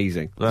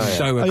amazing.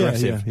 So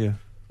aggressive. Yeah.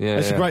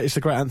 It's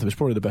a great anthem. It's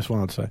probably the best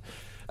one, I'd say.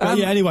 But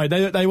anyway,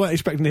 they weren't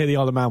expecting to hear the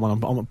Isle of Man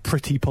one. I'm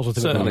pretty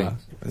positive about that.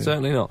 Yeah.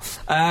 Certainly not.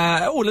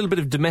 A little bit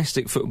of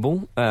domestic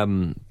football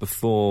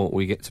before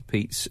we get to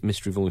Pete's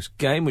Mystery Voice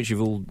game, which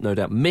you've all no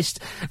doubt missed.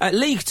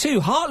 League 2,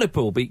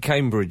 Hartlepool beat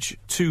Cambridge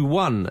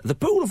 2-1. The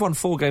Pool have won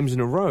 4 games in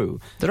a row.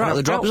 They're out of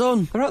the drop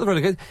zone. They're out of the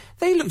relegation.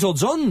 They looked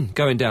odds on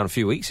going down a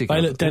few weeks ago.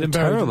 They looked dead and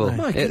buried. Terrible.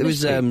 It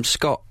was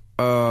Scott.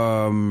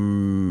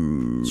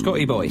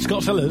 Scotty boy.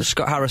 Scott Sellers.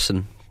 Scott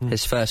Harrison.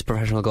 His first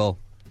professional goal.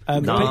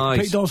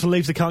 Nice. Pete Dawson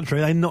leaves the country.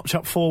 They notch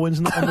up 4 wins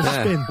on the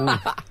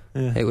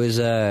spin. It was.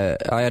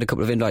 I had a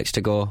couple of invites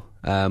to go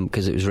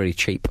because it was really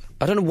cheap.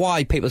 I don't know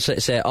why people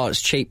say, "Oh,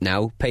 it's cheap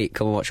now." Pete,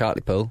 come and watch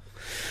Hartlepool.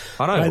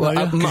 I know.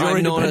 I'm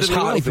known as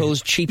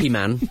Hartlepool's cheapy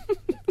man.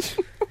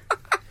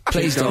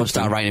 Please don't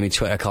start writing me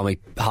Twitter. Call me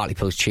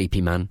Hartlepool's cheapy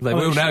man. They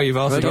will now. You've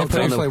asked them.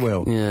 They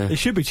will. Yeah. It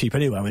should be cheap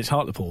anyway. I mean, it's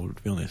Hartlepool,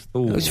 to be honest. It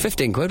was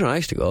 15 quid when I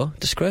used to go.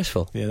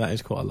 Disgraceful. Yeah, that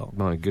is quite a lot.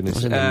 My goodness. It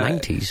was in the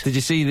 90s. Did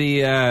you see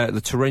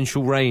the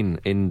torrential rain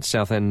in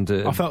Southend?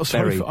 I felt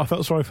sorry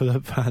for the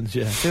fans.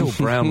 Yeah, Phil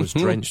Brown was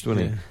drenched,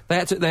 wasn't he?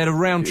 They had a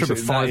round trip of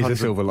 500. That is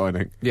a silver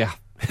lining. Yeah.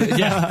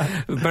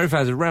 Yeah, Bury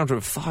fans a round trip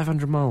of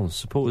 500 miles.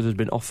 Supporters had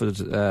been offered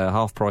a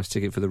half-price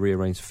ticket for the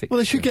rearranged fixture. Well,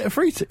 they should get a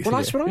free ticket. Well,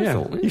 that's what I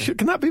thought. Yeah.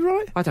 Can that be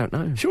right? I don't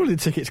know. Surely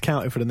the tickets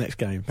counted for the next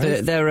game. I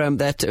think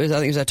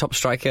it was their top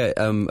striker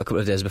a couple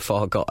of days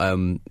before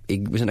he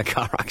was in a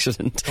car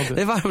accident.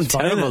 They've having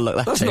terrible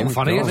look. That's not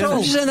funny at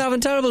all. He's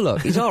having terrible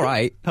look. He's all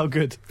right. How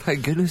good?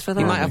 Thank goodness for that.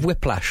 He might have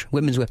whiplash,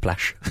 women's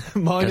whiplash.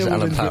 Minor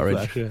women's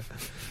whiplash.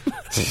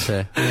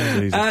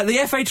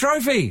 The FA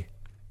Trophy.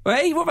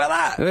 Hey, what about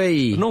that?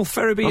 Hey. North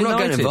Ferriby I'm United.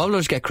 not getting involved, I'll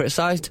just get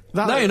criticised.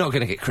 No, you're not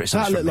going to get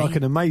criticised. That looked like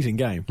an amazing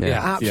game. Yeah,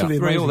 absolutely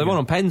amazing. They won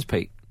on pens,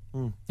 Pete.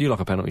 You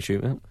like a penalty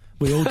shootout.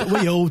 We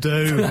all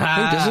do. Who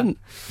doesn't?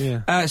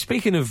 Yeah.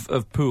 Speaking of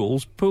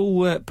pools,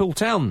 Pool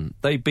Town,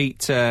 they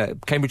beat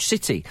Cambridge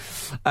City.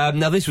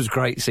 Now, this was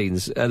great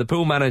scenes. The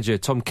Pool manager,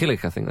 Tom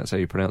Killick, I think that's how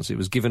you pronounce it,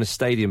 was given a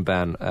stadium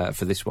ban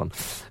for this one.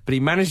 But he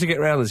managed to get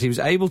around this. He was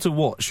able to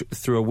watch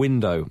through a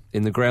window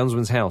in the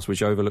groundsman's house,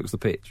 which overlooks the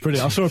pitch.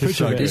 Brilliant. I saw a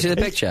picture of it. Did you see the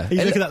picture?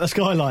 He's looking at the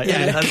skylight.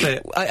 Yeah, that's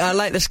it. I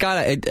like the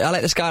skylight. I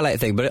like the skylight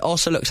thing, but it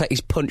also looks like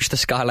he's punched the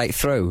skylight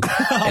through.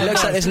 It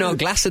looks like there's no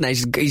glass in there.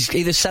 He's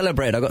either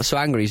celebrated or got so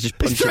angry he's just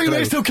punched it through. 3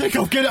 minutes till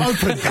kick-off, get it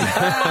open.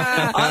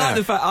 I like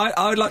the fact.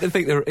 I would like to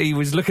think that he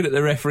was looking at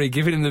the referee,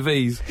 giving him the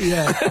V's.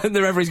 Yeah. And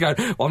the referee's going,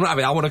 well, I'm not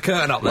having it. I want a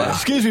curtain up there.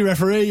 Excuse me,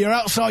 referee, you're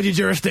outside your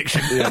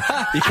jurisdiction.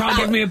 Yeah. You can't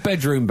give me a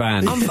bedroom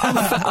ban.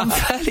 I'm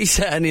fairly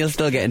certain he'll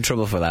still get in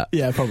trouble for that.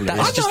 Yeah, probably.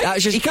 That's just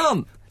he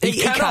can't. He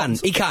can.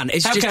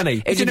 It's How just, can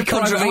he? It's in a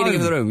contravening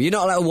of the room. You're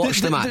not allowed to watch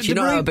the match. You're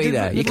not allowed to be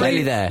there. You're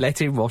clearly there. Let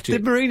him watch it.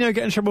 Did Mourinho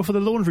get in trouble for the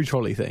laundry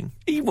trolley thing?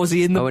 Was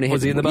he in the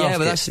basket? Yeah,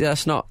 but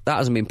that's not. That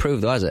hasn't been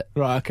proved, though, has it?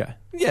 Right. Okay.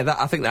 Yeah,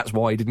 I think that's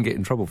why he didn't get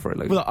in trouble for it.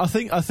 Luke. Well, I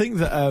think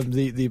that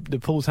the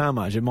Pool Town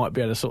manager might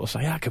be able to sort of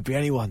say, it could be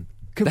anyone.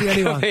 Could be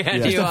anyone.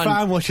 Just a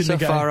fan watching the game.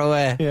 So far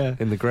away. Yeah.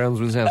 In the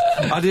groundsman's house.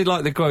 I did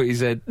like the quote he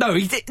said.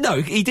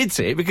 He did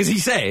see it because he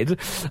said,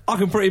 I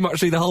can pretty much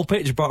see the whole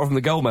pitch apart from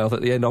the goal mouth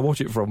at the end I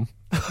watch it from.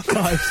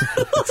 Nice.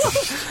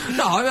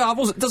 No, I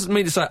wasn't. Doesn't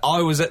mean to say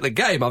I was at the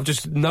game. I've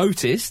just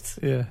noticed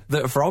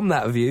that from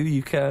that view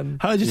you can.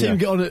 How did your team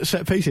get on at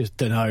set pieces?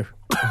 Don't know.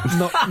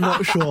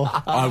 not sure.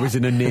 I was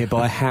in a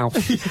nearby house.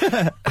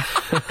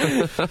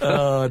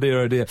 Oh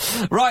dear.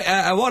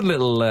 Right, one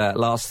little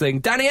last thing.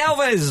 Danny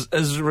Alves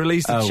has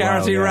released a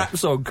charity rap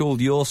song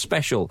called You're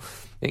Special.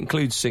 It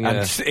includes singer. And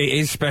it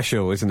is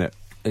special, isn't it?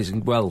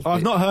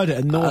 I've not heard it,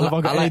 and nor have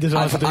I got any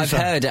desire to do so. I've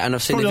heard it, and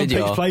I've seen the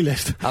video. Probably on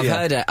Pete's playlist. I've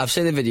heard it. I've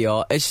seen the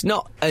video. It's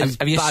not as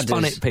have you bad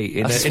spun as, it, Pete,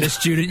 in a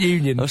student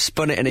union? I've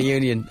spun it in a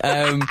union.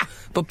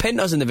 But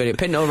Pinto's in the video.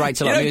 Pinto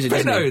writes a lot of music,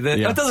 doesn't he?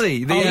 Does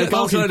he?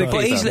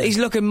 But he's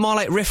looking more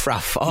like Riff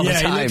Raff all the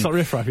time. Yeah, he looks like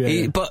Riff Raff,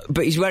 yeah.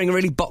 But he's wearing a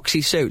really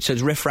boxy suit, so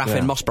it's Riff Raff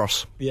in Moss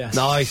Bros. Yes.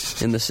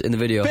 Nice. In the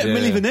video. Bit of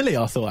Milli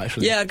Vanilli, I thought,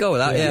 actually. Yeah, I'd go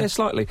with that, yeah.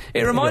 Slightly.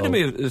 It reminded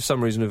me, of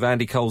some reason, of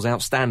Andy Cole's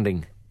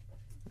Outstanding.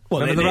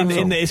 Well,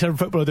 it's a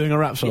footballer doing a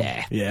rap song.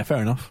 Yeah, fair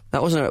enough.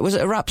 That wasn't. Was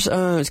it a rap?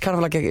 It's kind of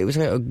like it was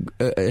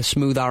a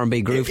smooth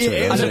R&B groove to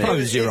it. I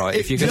suppose you're right.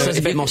 If you're it's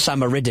a bit more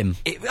samba rhythm.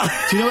 Do you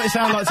know what it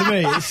sounded like to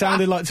me? It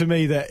sounded like to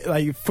me that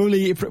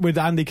with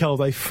Andy Cole,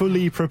 they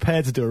fully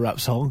prepared to do a rap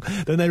song.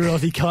 Then they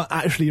realised he can't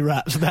actually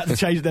rap, so they had to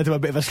change it there to a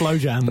bit of a slow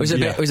jam. It was a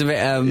bit.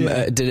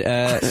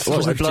 What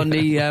was the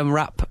Blondie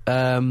rap?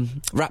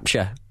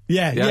 Rapture.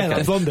 Yeah,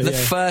 like Blondie. The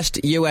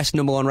first US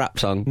 #1 rap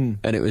song,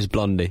 and it was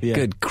Blondie. Yeah.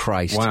 Good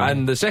Christ. Wow.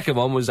 And the second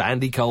one was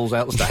Andy Cole's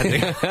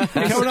Outstanding. Coming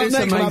up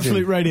next on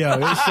Absolute Radio.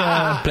 It's,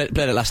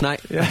 played it last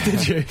night. Yeah,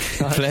 did you?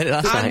 Played it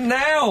last night. And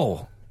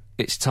now,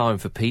 It's time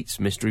for Pete's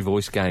Mystery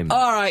Voice Game.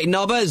 All right,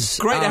 knobbers.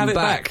 Great to have it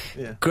back.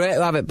 Yeah. Great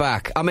to have it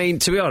back. I mean,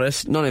 to be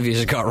honest, none of you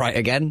has got it right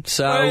again,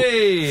 so...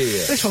 Hey!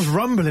 This one's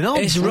rumbling on.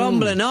 It's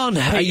rumbling on.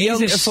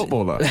 Is it a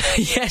footballer?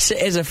 Yes,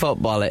 it is a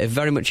footballer. It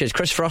very much is.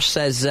 Chris Frost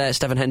says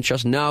Stefan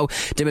Henschos, no.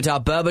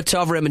 Dimitar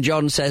Berbatov, Raymond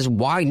Jordan says,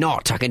 why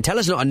not? I can tell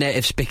it's not a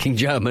native-speaking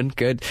German.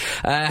 Good.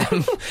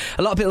 A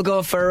lot of people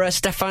go for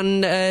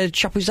Stefan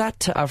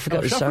Chapuzat. I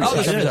forgot his surname.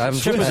 I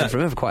haven't heard from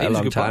him for quite a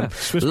long time.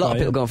 A lot of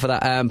people going for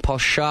that.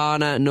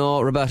 Poshana, no.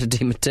 Roberto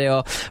Di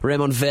Matteo,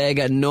 Raymond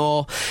Vega,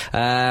 no.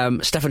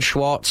 Stefan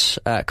Schwartz,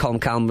 Colin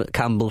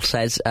Campbell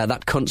says,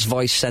 that cunt's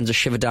voice sends a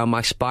shiver down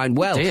my spine.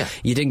 Well,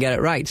 you didn't get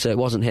it right, so it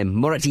wasn't him.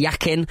 Murat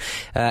Yakin,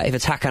 if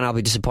it's Hakan, I'll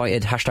be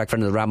disappointed. Hashtag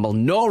friend of the ramble.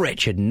 No,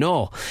 Richard,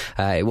 no.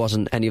 It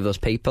wasn't any of those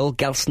people.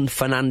 Gelson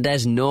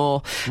Fernandez,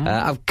 no.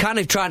 I'm kind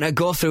of trying to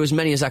go through as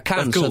many as I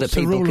can so that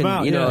people can,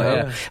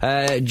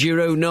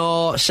 Giroud,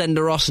 no.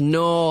 Senderos,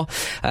 no.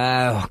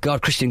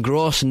 Christian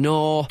Gross,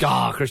 no.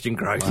 Christian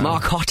Gross.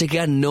 Mark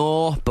Hottiger,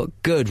 no.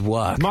 But good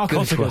work. Mark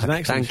Hottiger's an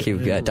excellent. Thank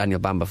you, Daniel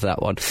Bamba, for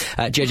that one.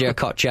 JJ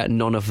Okocha,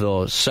 none of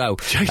those. So,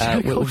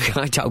 I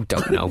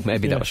don't know.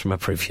 Maybe that was from a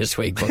previous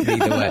week, but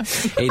either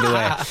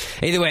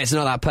way, it's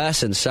not that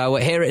person. So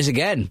here it is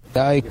again.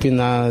 Ik ben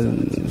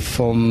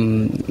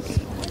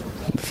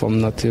vom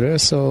Natur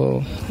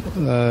so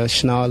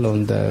schnell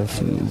und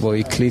wo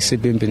ich klein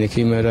bin ich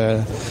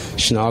immer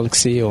schnell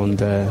gewesen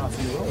und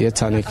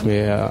jetzt habe ich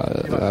mich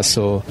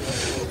also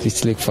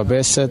bisschen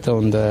verbessert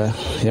und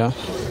ja.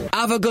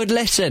 Have a good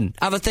listen.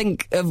 Have a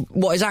think of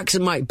what his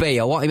accent might be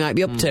or what he might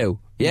be up to.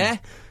 Yeah?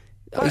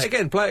 Play it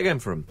again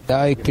for him.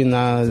 Ja, ich bin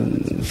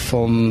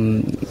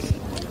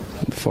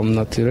vom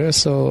Natur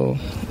so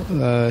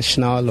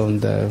schnell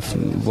und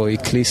wo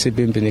ich klein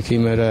bin ich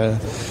immer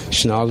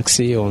schnell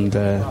gewesen und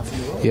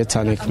jetzt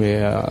habe ich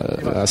mich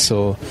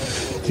also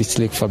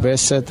bisschen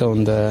verbessert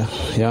und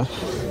ja.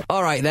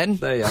 All right, then.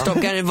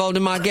 Stop getting involved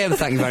in my game,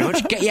 thank you very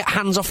much. Get your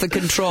hands off the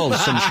controls,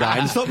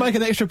 sunshine. Stop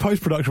making extra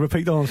post-production with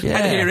Pete Donaldson. Yeah.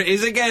 And here it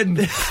is again.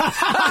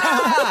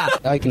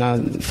 Ich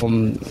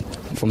bin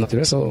vom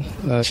Natur so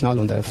schnell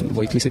und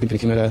wo ich klein bin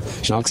ich immer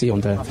schnell gewesen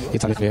und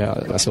jetzt habe ich mich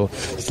also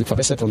bisschen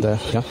verbessert und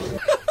ja.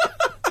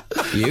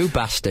 You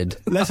bastard.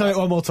 Let's have it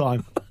one more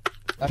time.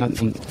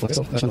 That's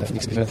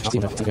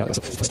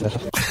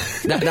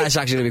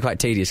actually going to be quite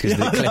tedious because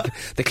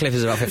the clip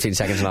is about 15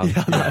 seconds long.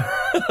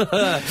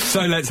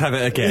 So let's have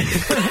it again.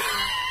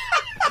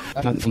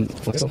 Right,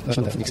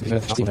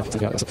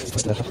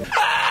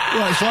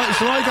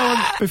 shall I go on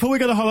before we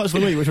go to highlights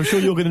of the week, which I'm sure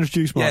you're going to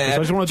introduce, Marcus? Yeah, I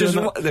just want to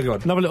do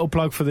another little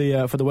plug for the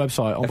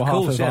website on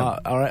behalf of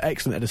our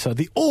excellent editor,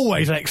 the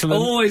always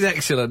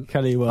excellent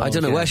Kelly Wells. I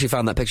don't know where she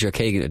found that picture of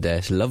Keegan today.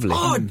 It's lovely.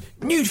 Oh,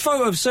 nude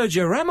photo of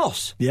Sergio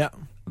Ramos. Yeah.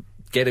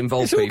 Get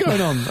involved, it's all people. going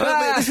on.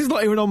 This is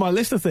not even on my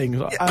list of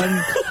things.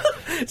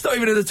 It's not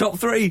even in the top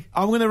 3.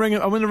 I'm going to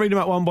read them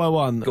out one by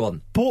one. Go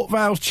on. Port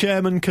Vale's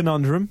chairman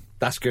conundrum.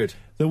 That's good.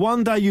 The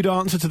one day you'd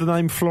answer to the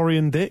name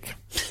Florian Dick.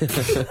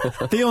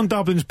 Dion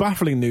Dublin's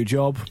baffling new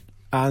job.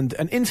 And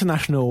an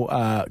international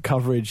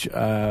coverage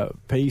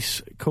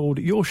piece called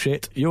You're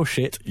Shit,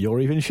 You're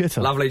Even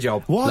Shitter. Lovely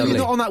job. Why are you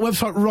not on that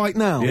website right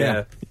now?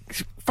 Yeah.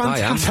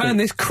 Fantastic. Turn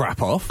this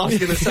crap off. I was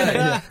going to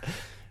say.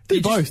 Do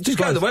both. Just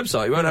go to the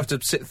website. You won't have to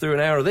sit through an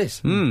hour of this.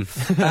 And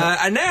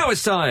now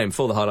it's time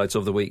for the highlights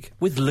of the week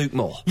with Luke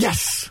Moore.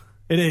 Yes,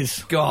 it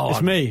is. God.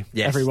 It's me,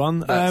 yes,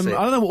 everyone. I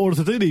don't know what order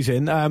to do these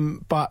in,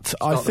 but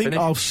I think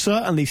I'll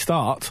certainly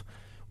start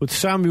with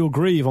Samuel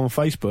Grieve on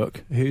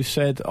Facebook, who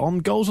said, on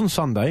Goals on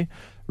Sunday,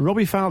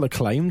 Robbie Fowler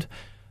claimed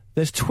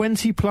there's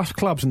 20-plus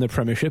clubs in the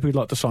Premiership who'd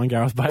like to sign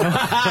Gareth Bale.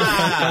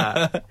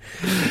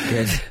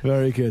 Good.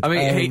 Very good. I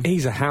mean,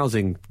 he's a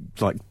housing,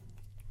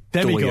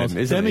 demigod,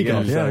 isn't he?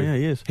 Yeah,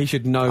 he is. He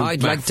should know.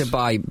 I'd like to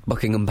buy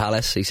Buckingham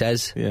Palace, he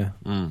says. Yeah.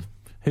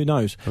 Who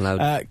knows?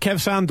 Kev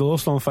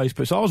Sandals on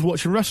Facebook. So I was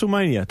watching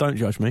WrestleMania, don't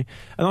judge me,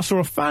 and I saw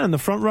a fan in the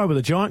front row with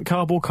a giant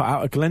cardboard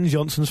cutout of Glenn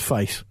Johnson's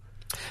face.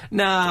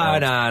 No.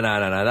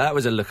 That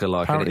was a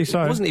lookalike. Apparently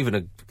so. It wasn't even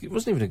a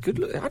good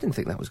look. I didn't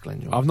think that was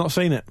Glenn Johnson. I've not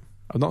seen it,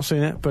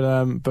 but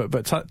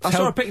I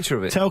saw a picture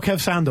of it. Tell Kev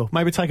Sandal.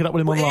 Maybe take it up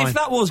with him online. If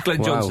that was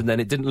Glenn Johnson,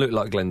 then it didn't look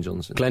like Glenn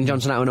Johnson. Glenn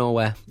Johnson out of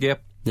nowhere.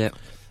 Yep.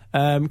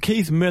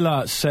 Keith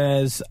Miller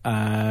says,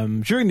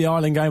 during the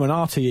Ireland game on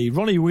RTE,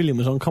 Ronnie Whelan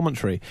was on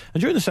commentary, and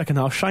during the second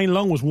half, Shane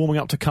Long was warming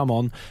up to come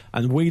on,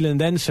 and Whelan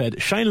then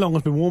said, Shane Long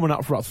has been warming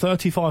up for about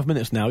 35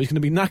 minutes now, he's going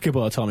to be knackered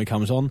by the time he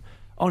comes on.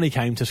 On he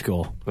came to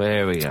score.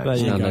 There we go. There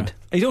you go.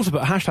 He's also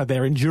put a hashtag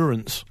there,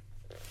 endurance.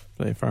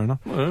 Fair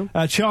enough.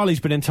 Mm-hmm.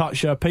 Charlie's been in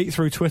touch, Pete,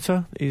 through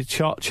Twitter. He's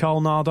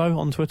Charlnado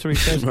on Twitter. He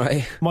says,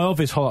 right. My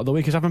obvious highlight of the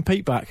week is having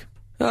Pete back.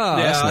 Oh,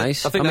 yeah, that's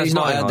nice. I mean, he's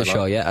not heard the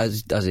show yet,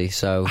 has he?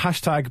 So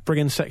hashtag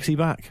bringing sexy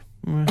back.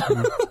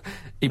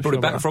 He brought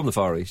it back from the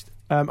Far East.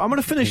 I'm going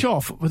to finish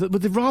off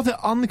with the rather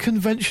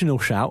unconventional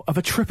shout of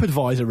a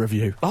TripAdvisor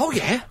review. Oh,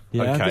 yeah?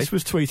 Yeah, okay. This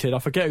was tweeted. I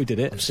forget who did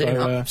it.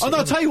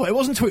 I'll tell you what, it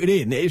wasn't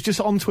tweeted in. It was just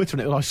on Twitter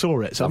and I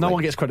saw it. So no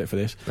one gets credit for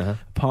this,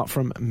 apart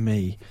from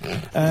me.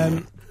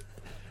 I'm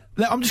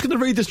just going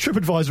to read this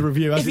TripAdvisor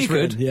review as it's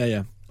written.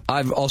 Yeah.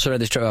 I've also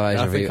read this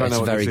TripAdvisor review. It's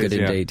very good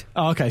indeed.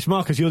 Oh, okay, so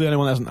Marcus, you're the only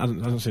one that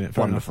hasn't seen it.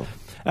 Fair Wonderful.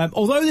 Enough.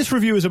 Although this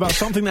review is about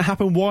something that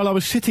happened while I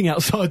was sitting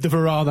outside the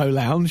Verano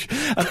Lounge,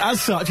 and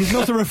as such is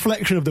not a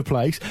reflection of the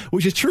place,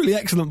 which is truly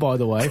excellent, by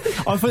the way,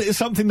 I feel it's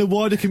something the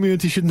wider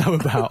community should know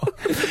about.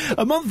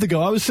 A month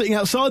ago, I was sitting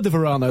outside the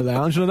Verano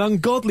Lounge, and an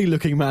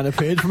ungodly-looking man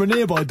appeared from a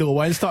nearby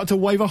doorway and started to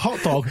wave a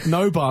hot dog,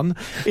 no bun,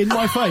 in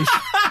my face.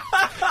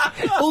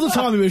 All the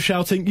time he was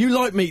shouting, "You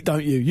like meat,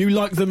 don't you? You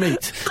like the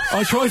meat."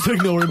 I tried to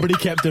ignore him, but he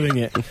kept doing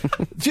it.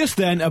 Just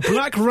then, a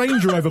black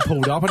Range Rover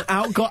pulled up and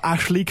out got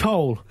Ashley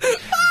Cole.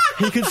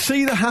 He could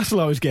see the hassle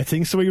I was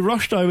getting, so he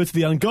rushed over to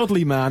the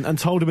ungodly man and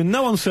told him in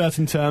no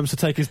uncertain terms to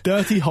take his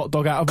dirty hot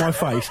dog out of my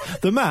face.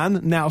 The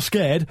man, now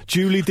scared,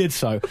 duly did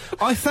so.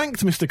 I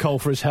thanked Mr. Cole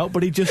for his help,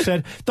 but he just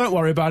said, "Don't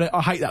worry about it,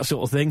 I hate that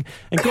sort of thing,"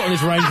 and got on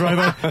his Range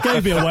Rover,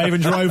 gave me a wave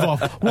and drove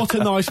off. What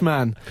a nice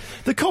man.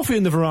 The coffee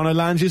in the Verano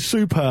Lounge is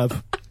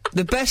superb.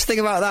 The best thing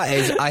about that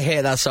is I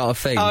hear that sort of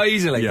thing. Oh,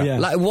 easily. Yeah.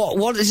 Like,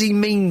 what does he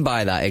mean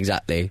by that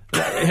exactly?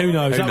 Who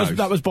knows?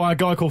 That was by a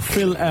guy called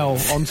Phil L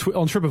on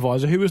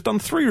TripAdvisor, who has done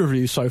 3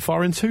 reviews so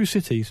far in 2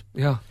 cities.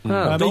 Yeah.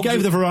 He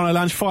gave the Verano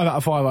Lounge 5 out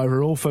of 5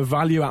 overall for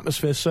value,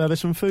 atmosphere,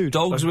 service and food.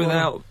 Dogs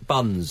without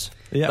buns.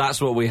 Yeah.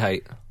 That's what we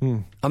hate.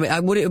 I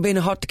mean, would it have been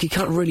a hot dog? You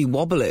can't really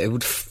wobble it. It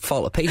would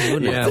fall to pieces,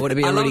 wouldn't it? Or would it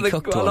be a really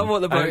cooked one? I love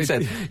what the bloke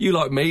said. You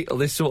like meat or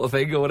this sort of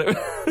thing or whatever.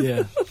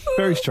 Yeah.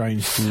 Very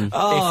strange.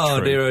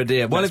 Oh, dear, oh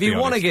dear. Well, if you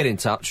want to get in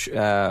touch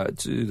to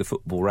the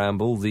Football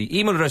Ramble, the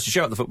email address is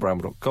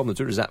show@thefootballramble.com. The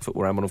Twitter is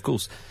 @footballramble. Of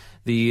course,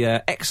 the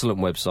excellent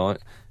website,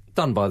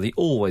 done by the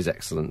always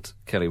excellent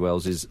Kelly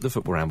Wells, is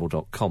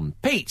thefootballramble.com.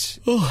 Pete!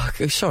 Oh,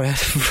 sorry, I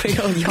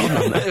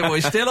had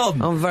We're still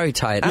on. I'm very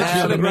tired.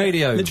 Absolute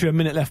Radio. Literally a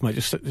minute left, mate.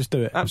 Just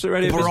do it. Absolute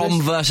Radio.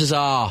 Brom versus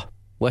R.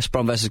 West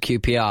Brom versus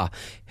QPR,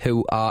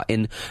 who are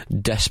in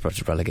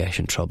desperate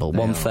relegation trouble.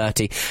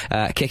 1:30,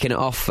 kicking it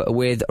off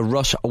with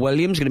Russ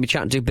Williams. Going to be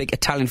chatting to big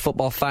Italian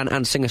football fan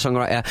and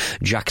singer-songwriter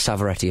Jack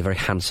Savoretti, a very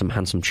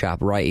handsome chap,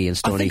 righty and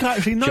stony. I think I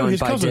actually know joined his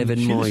by cousin. David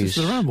She Moyes. listens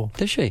to the Ramble.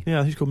 Does she?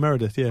 Yeah, he's called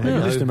Meredith. Yeah, you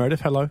listen to Meredith.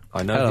 Hello.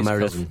 I know Hello, his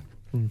Meredith.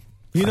 cousin.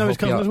 You know his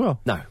cousin as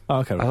well? No. Oh,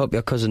 okay. Right. I hope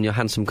your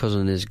handsome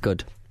cousin is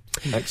good.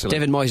 Excellent.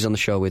 David Moyes is on the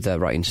show with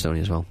Righty and Stoney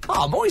as well.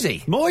 Oh,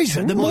 Moisey. Moyes,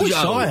 the Moyes.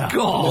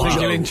 God.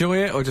 Think you'll enjoy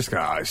it, or just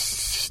go,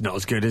 it's not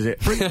as good, is it?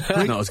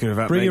 Not as good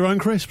about Bring me. your own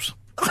crisps.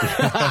 So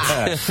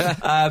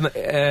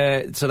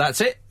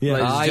that's it,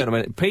 ladies and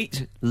gentlemen.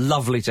 Pete,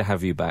 lovely to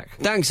have you back.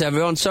 Thanks,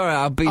 everyone. Sorry,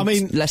 I've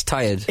been less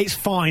tired. It's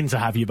fine to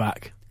have you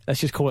back. Let's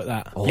just call it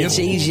that. Oh, it's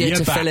easier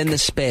to fill in the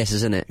space,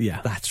 isn't it?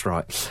 Yeah. That's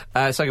right.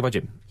 Say goodbye,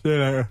 Jim. See you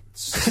later.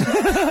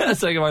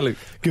 Say goodbye, Luke.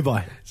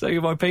 Goodbye. Say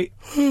goodbye, Pete.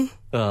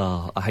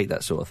 Oh, I hate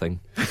that sort of thing.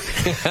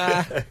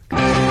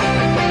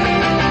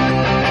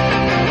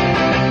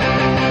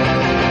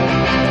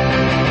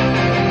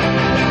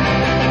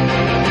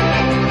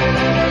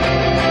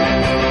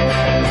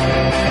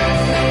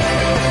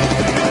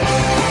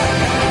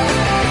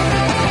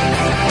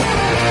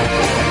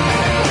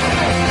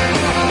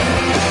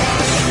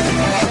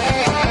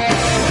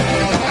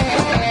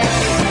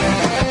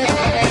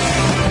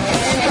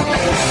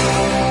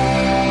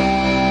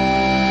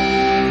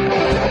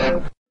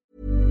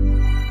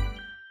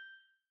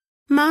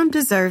 Mom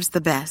deserves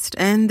the best,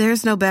 and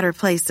there's no better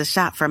place to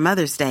shop for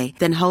Mother's Day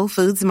than Whole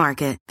Foods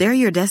Market. They're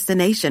your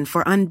destination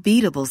for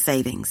unbeatable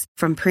savings,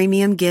 from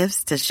premium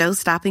gifts to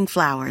show-stopping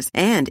flowers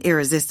and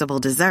irresistible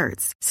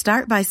desserts.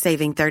 Start by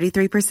saving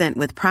 33%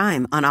 with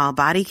Prime on all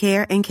body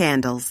care and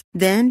candles.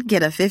 Then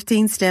get a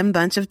 15-stem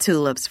bunch of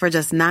tulips for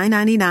just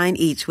 $9.99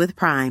 each with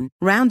Prime.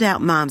 Round out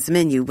Mom's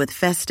menu with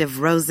festive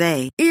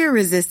rosé,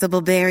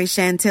 irresistible berry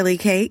chantilly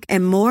cake,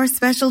 and more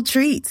special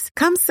treats.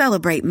 Come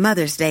celebrate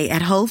Mother's Day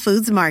at Whole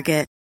Foods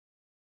Market.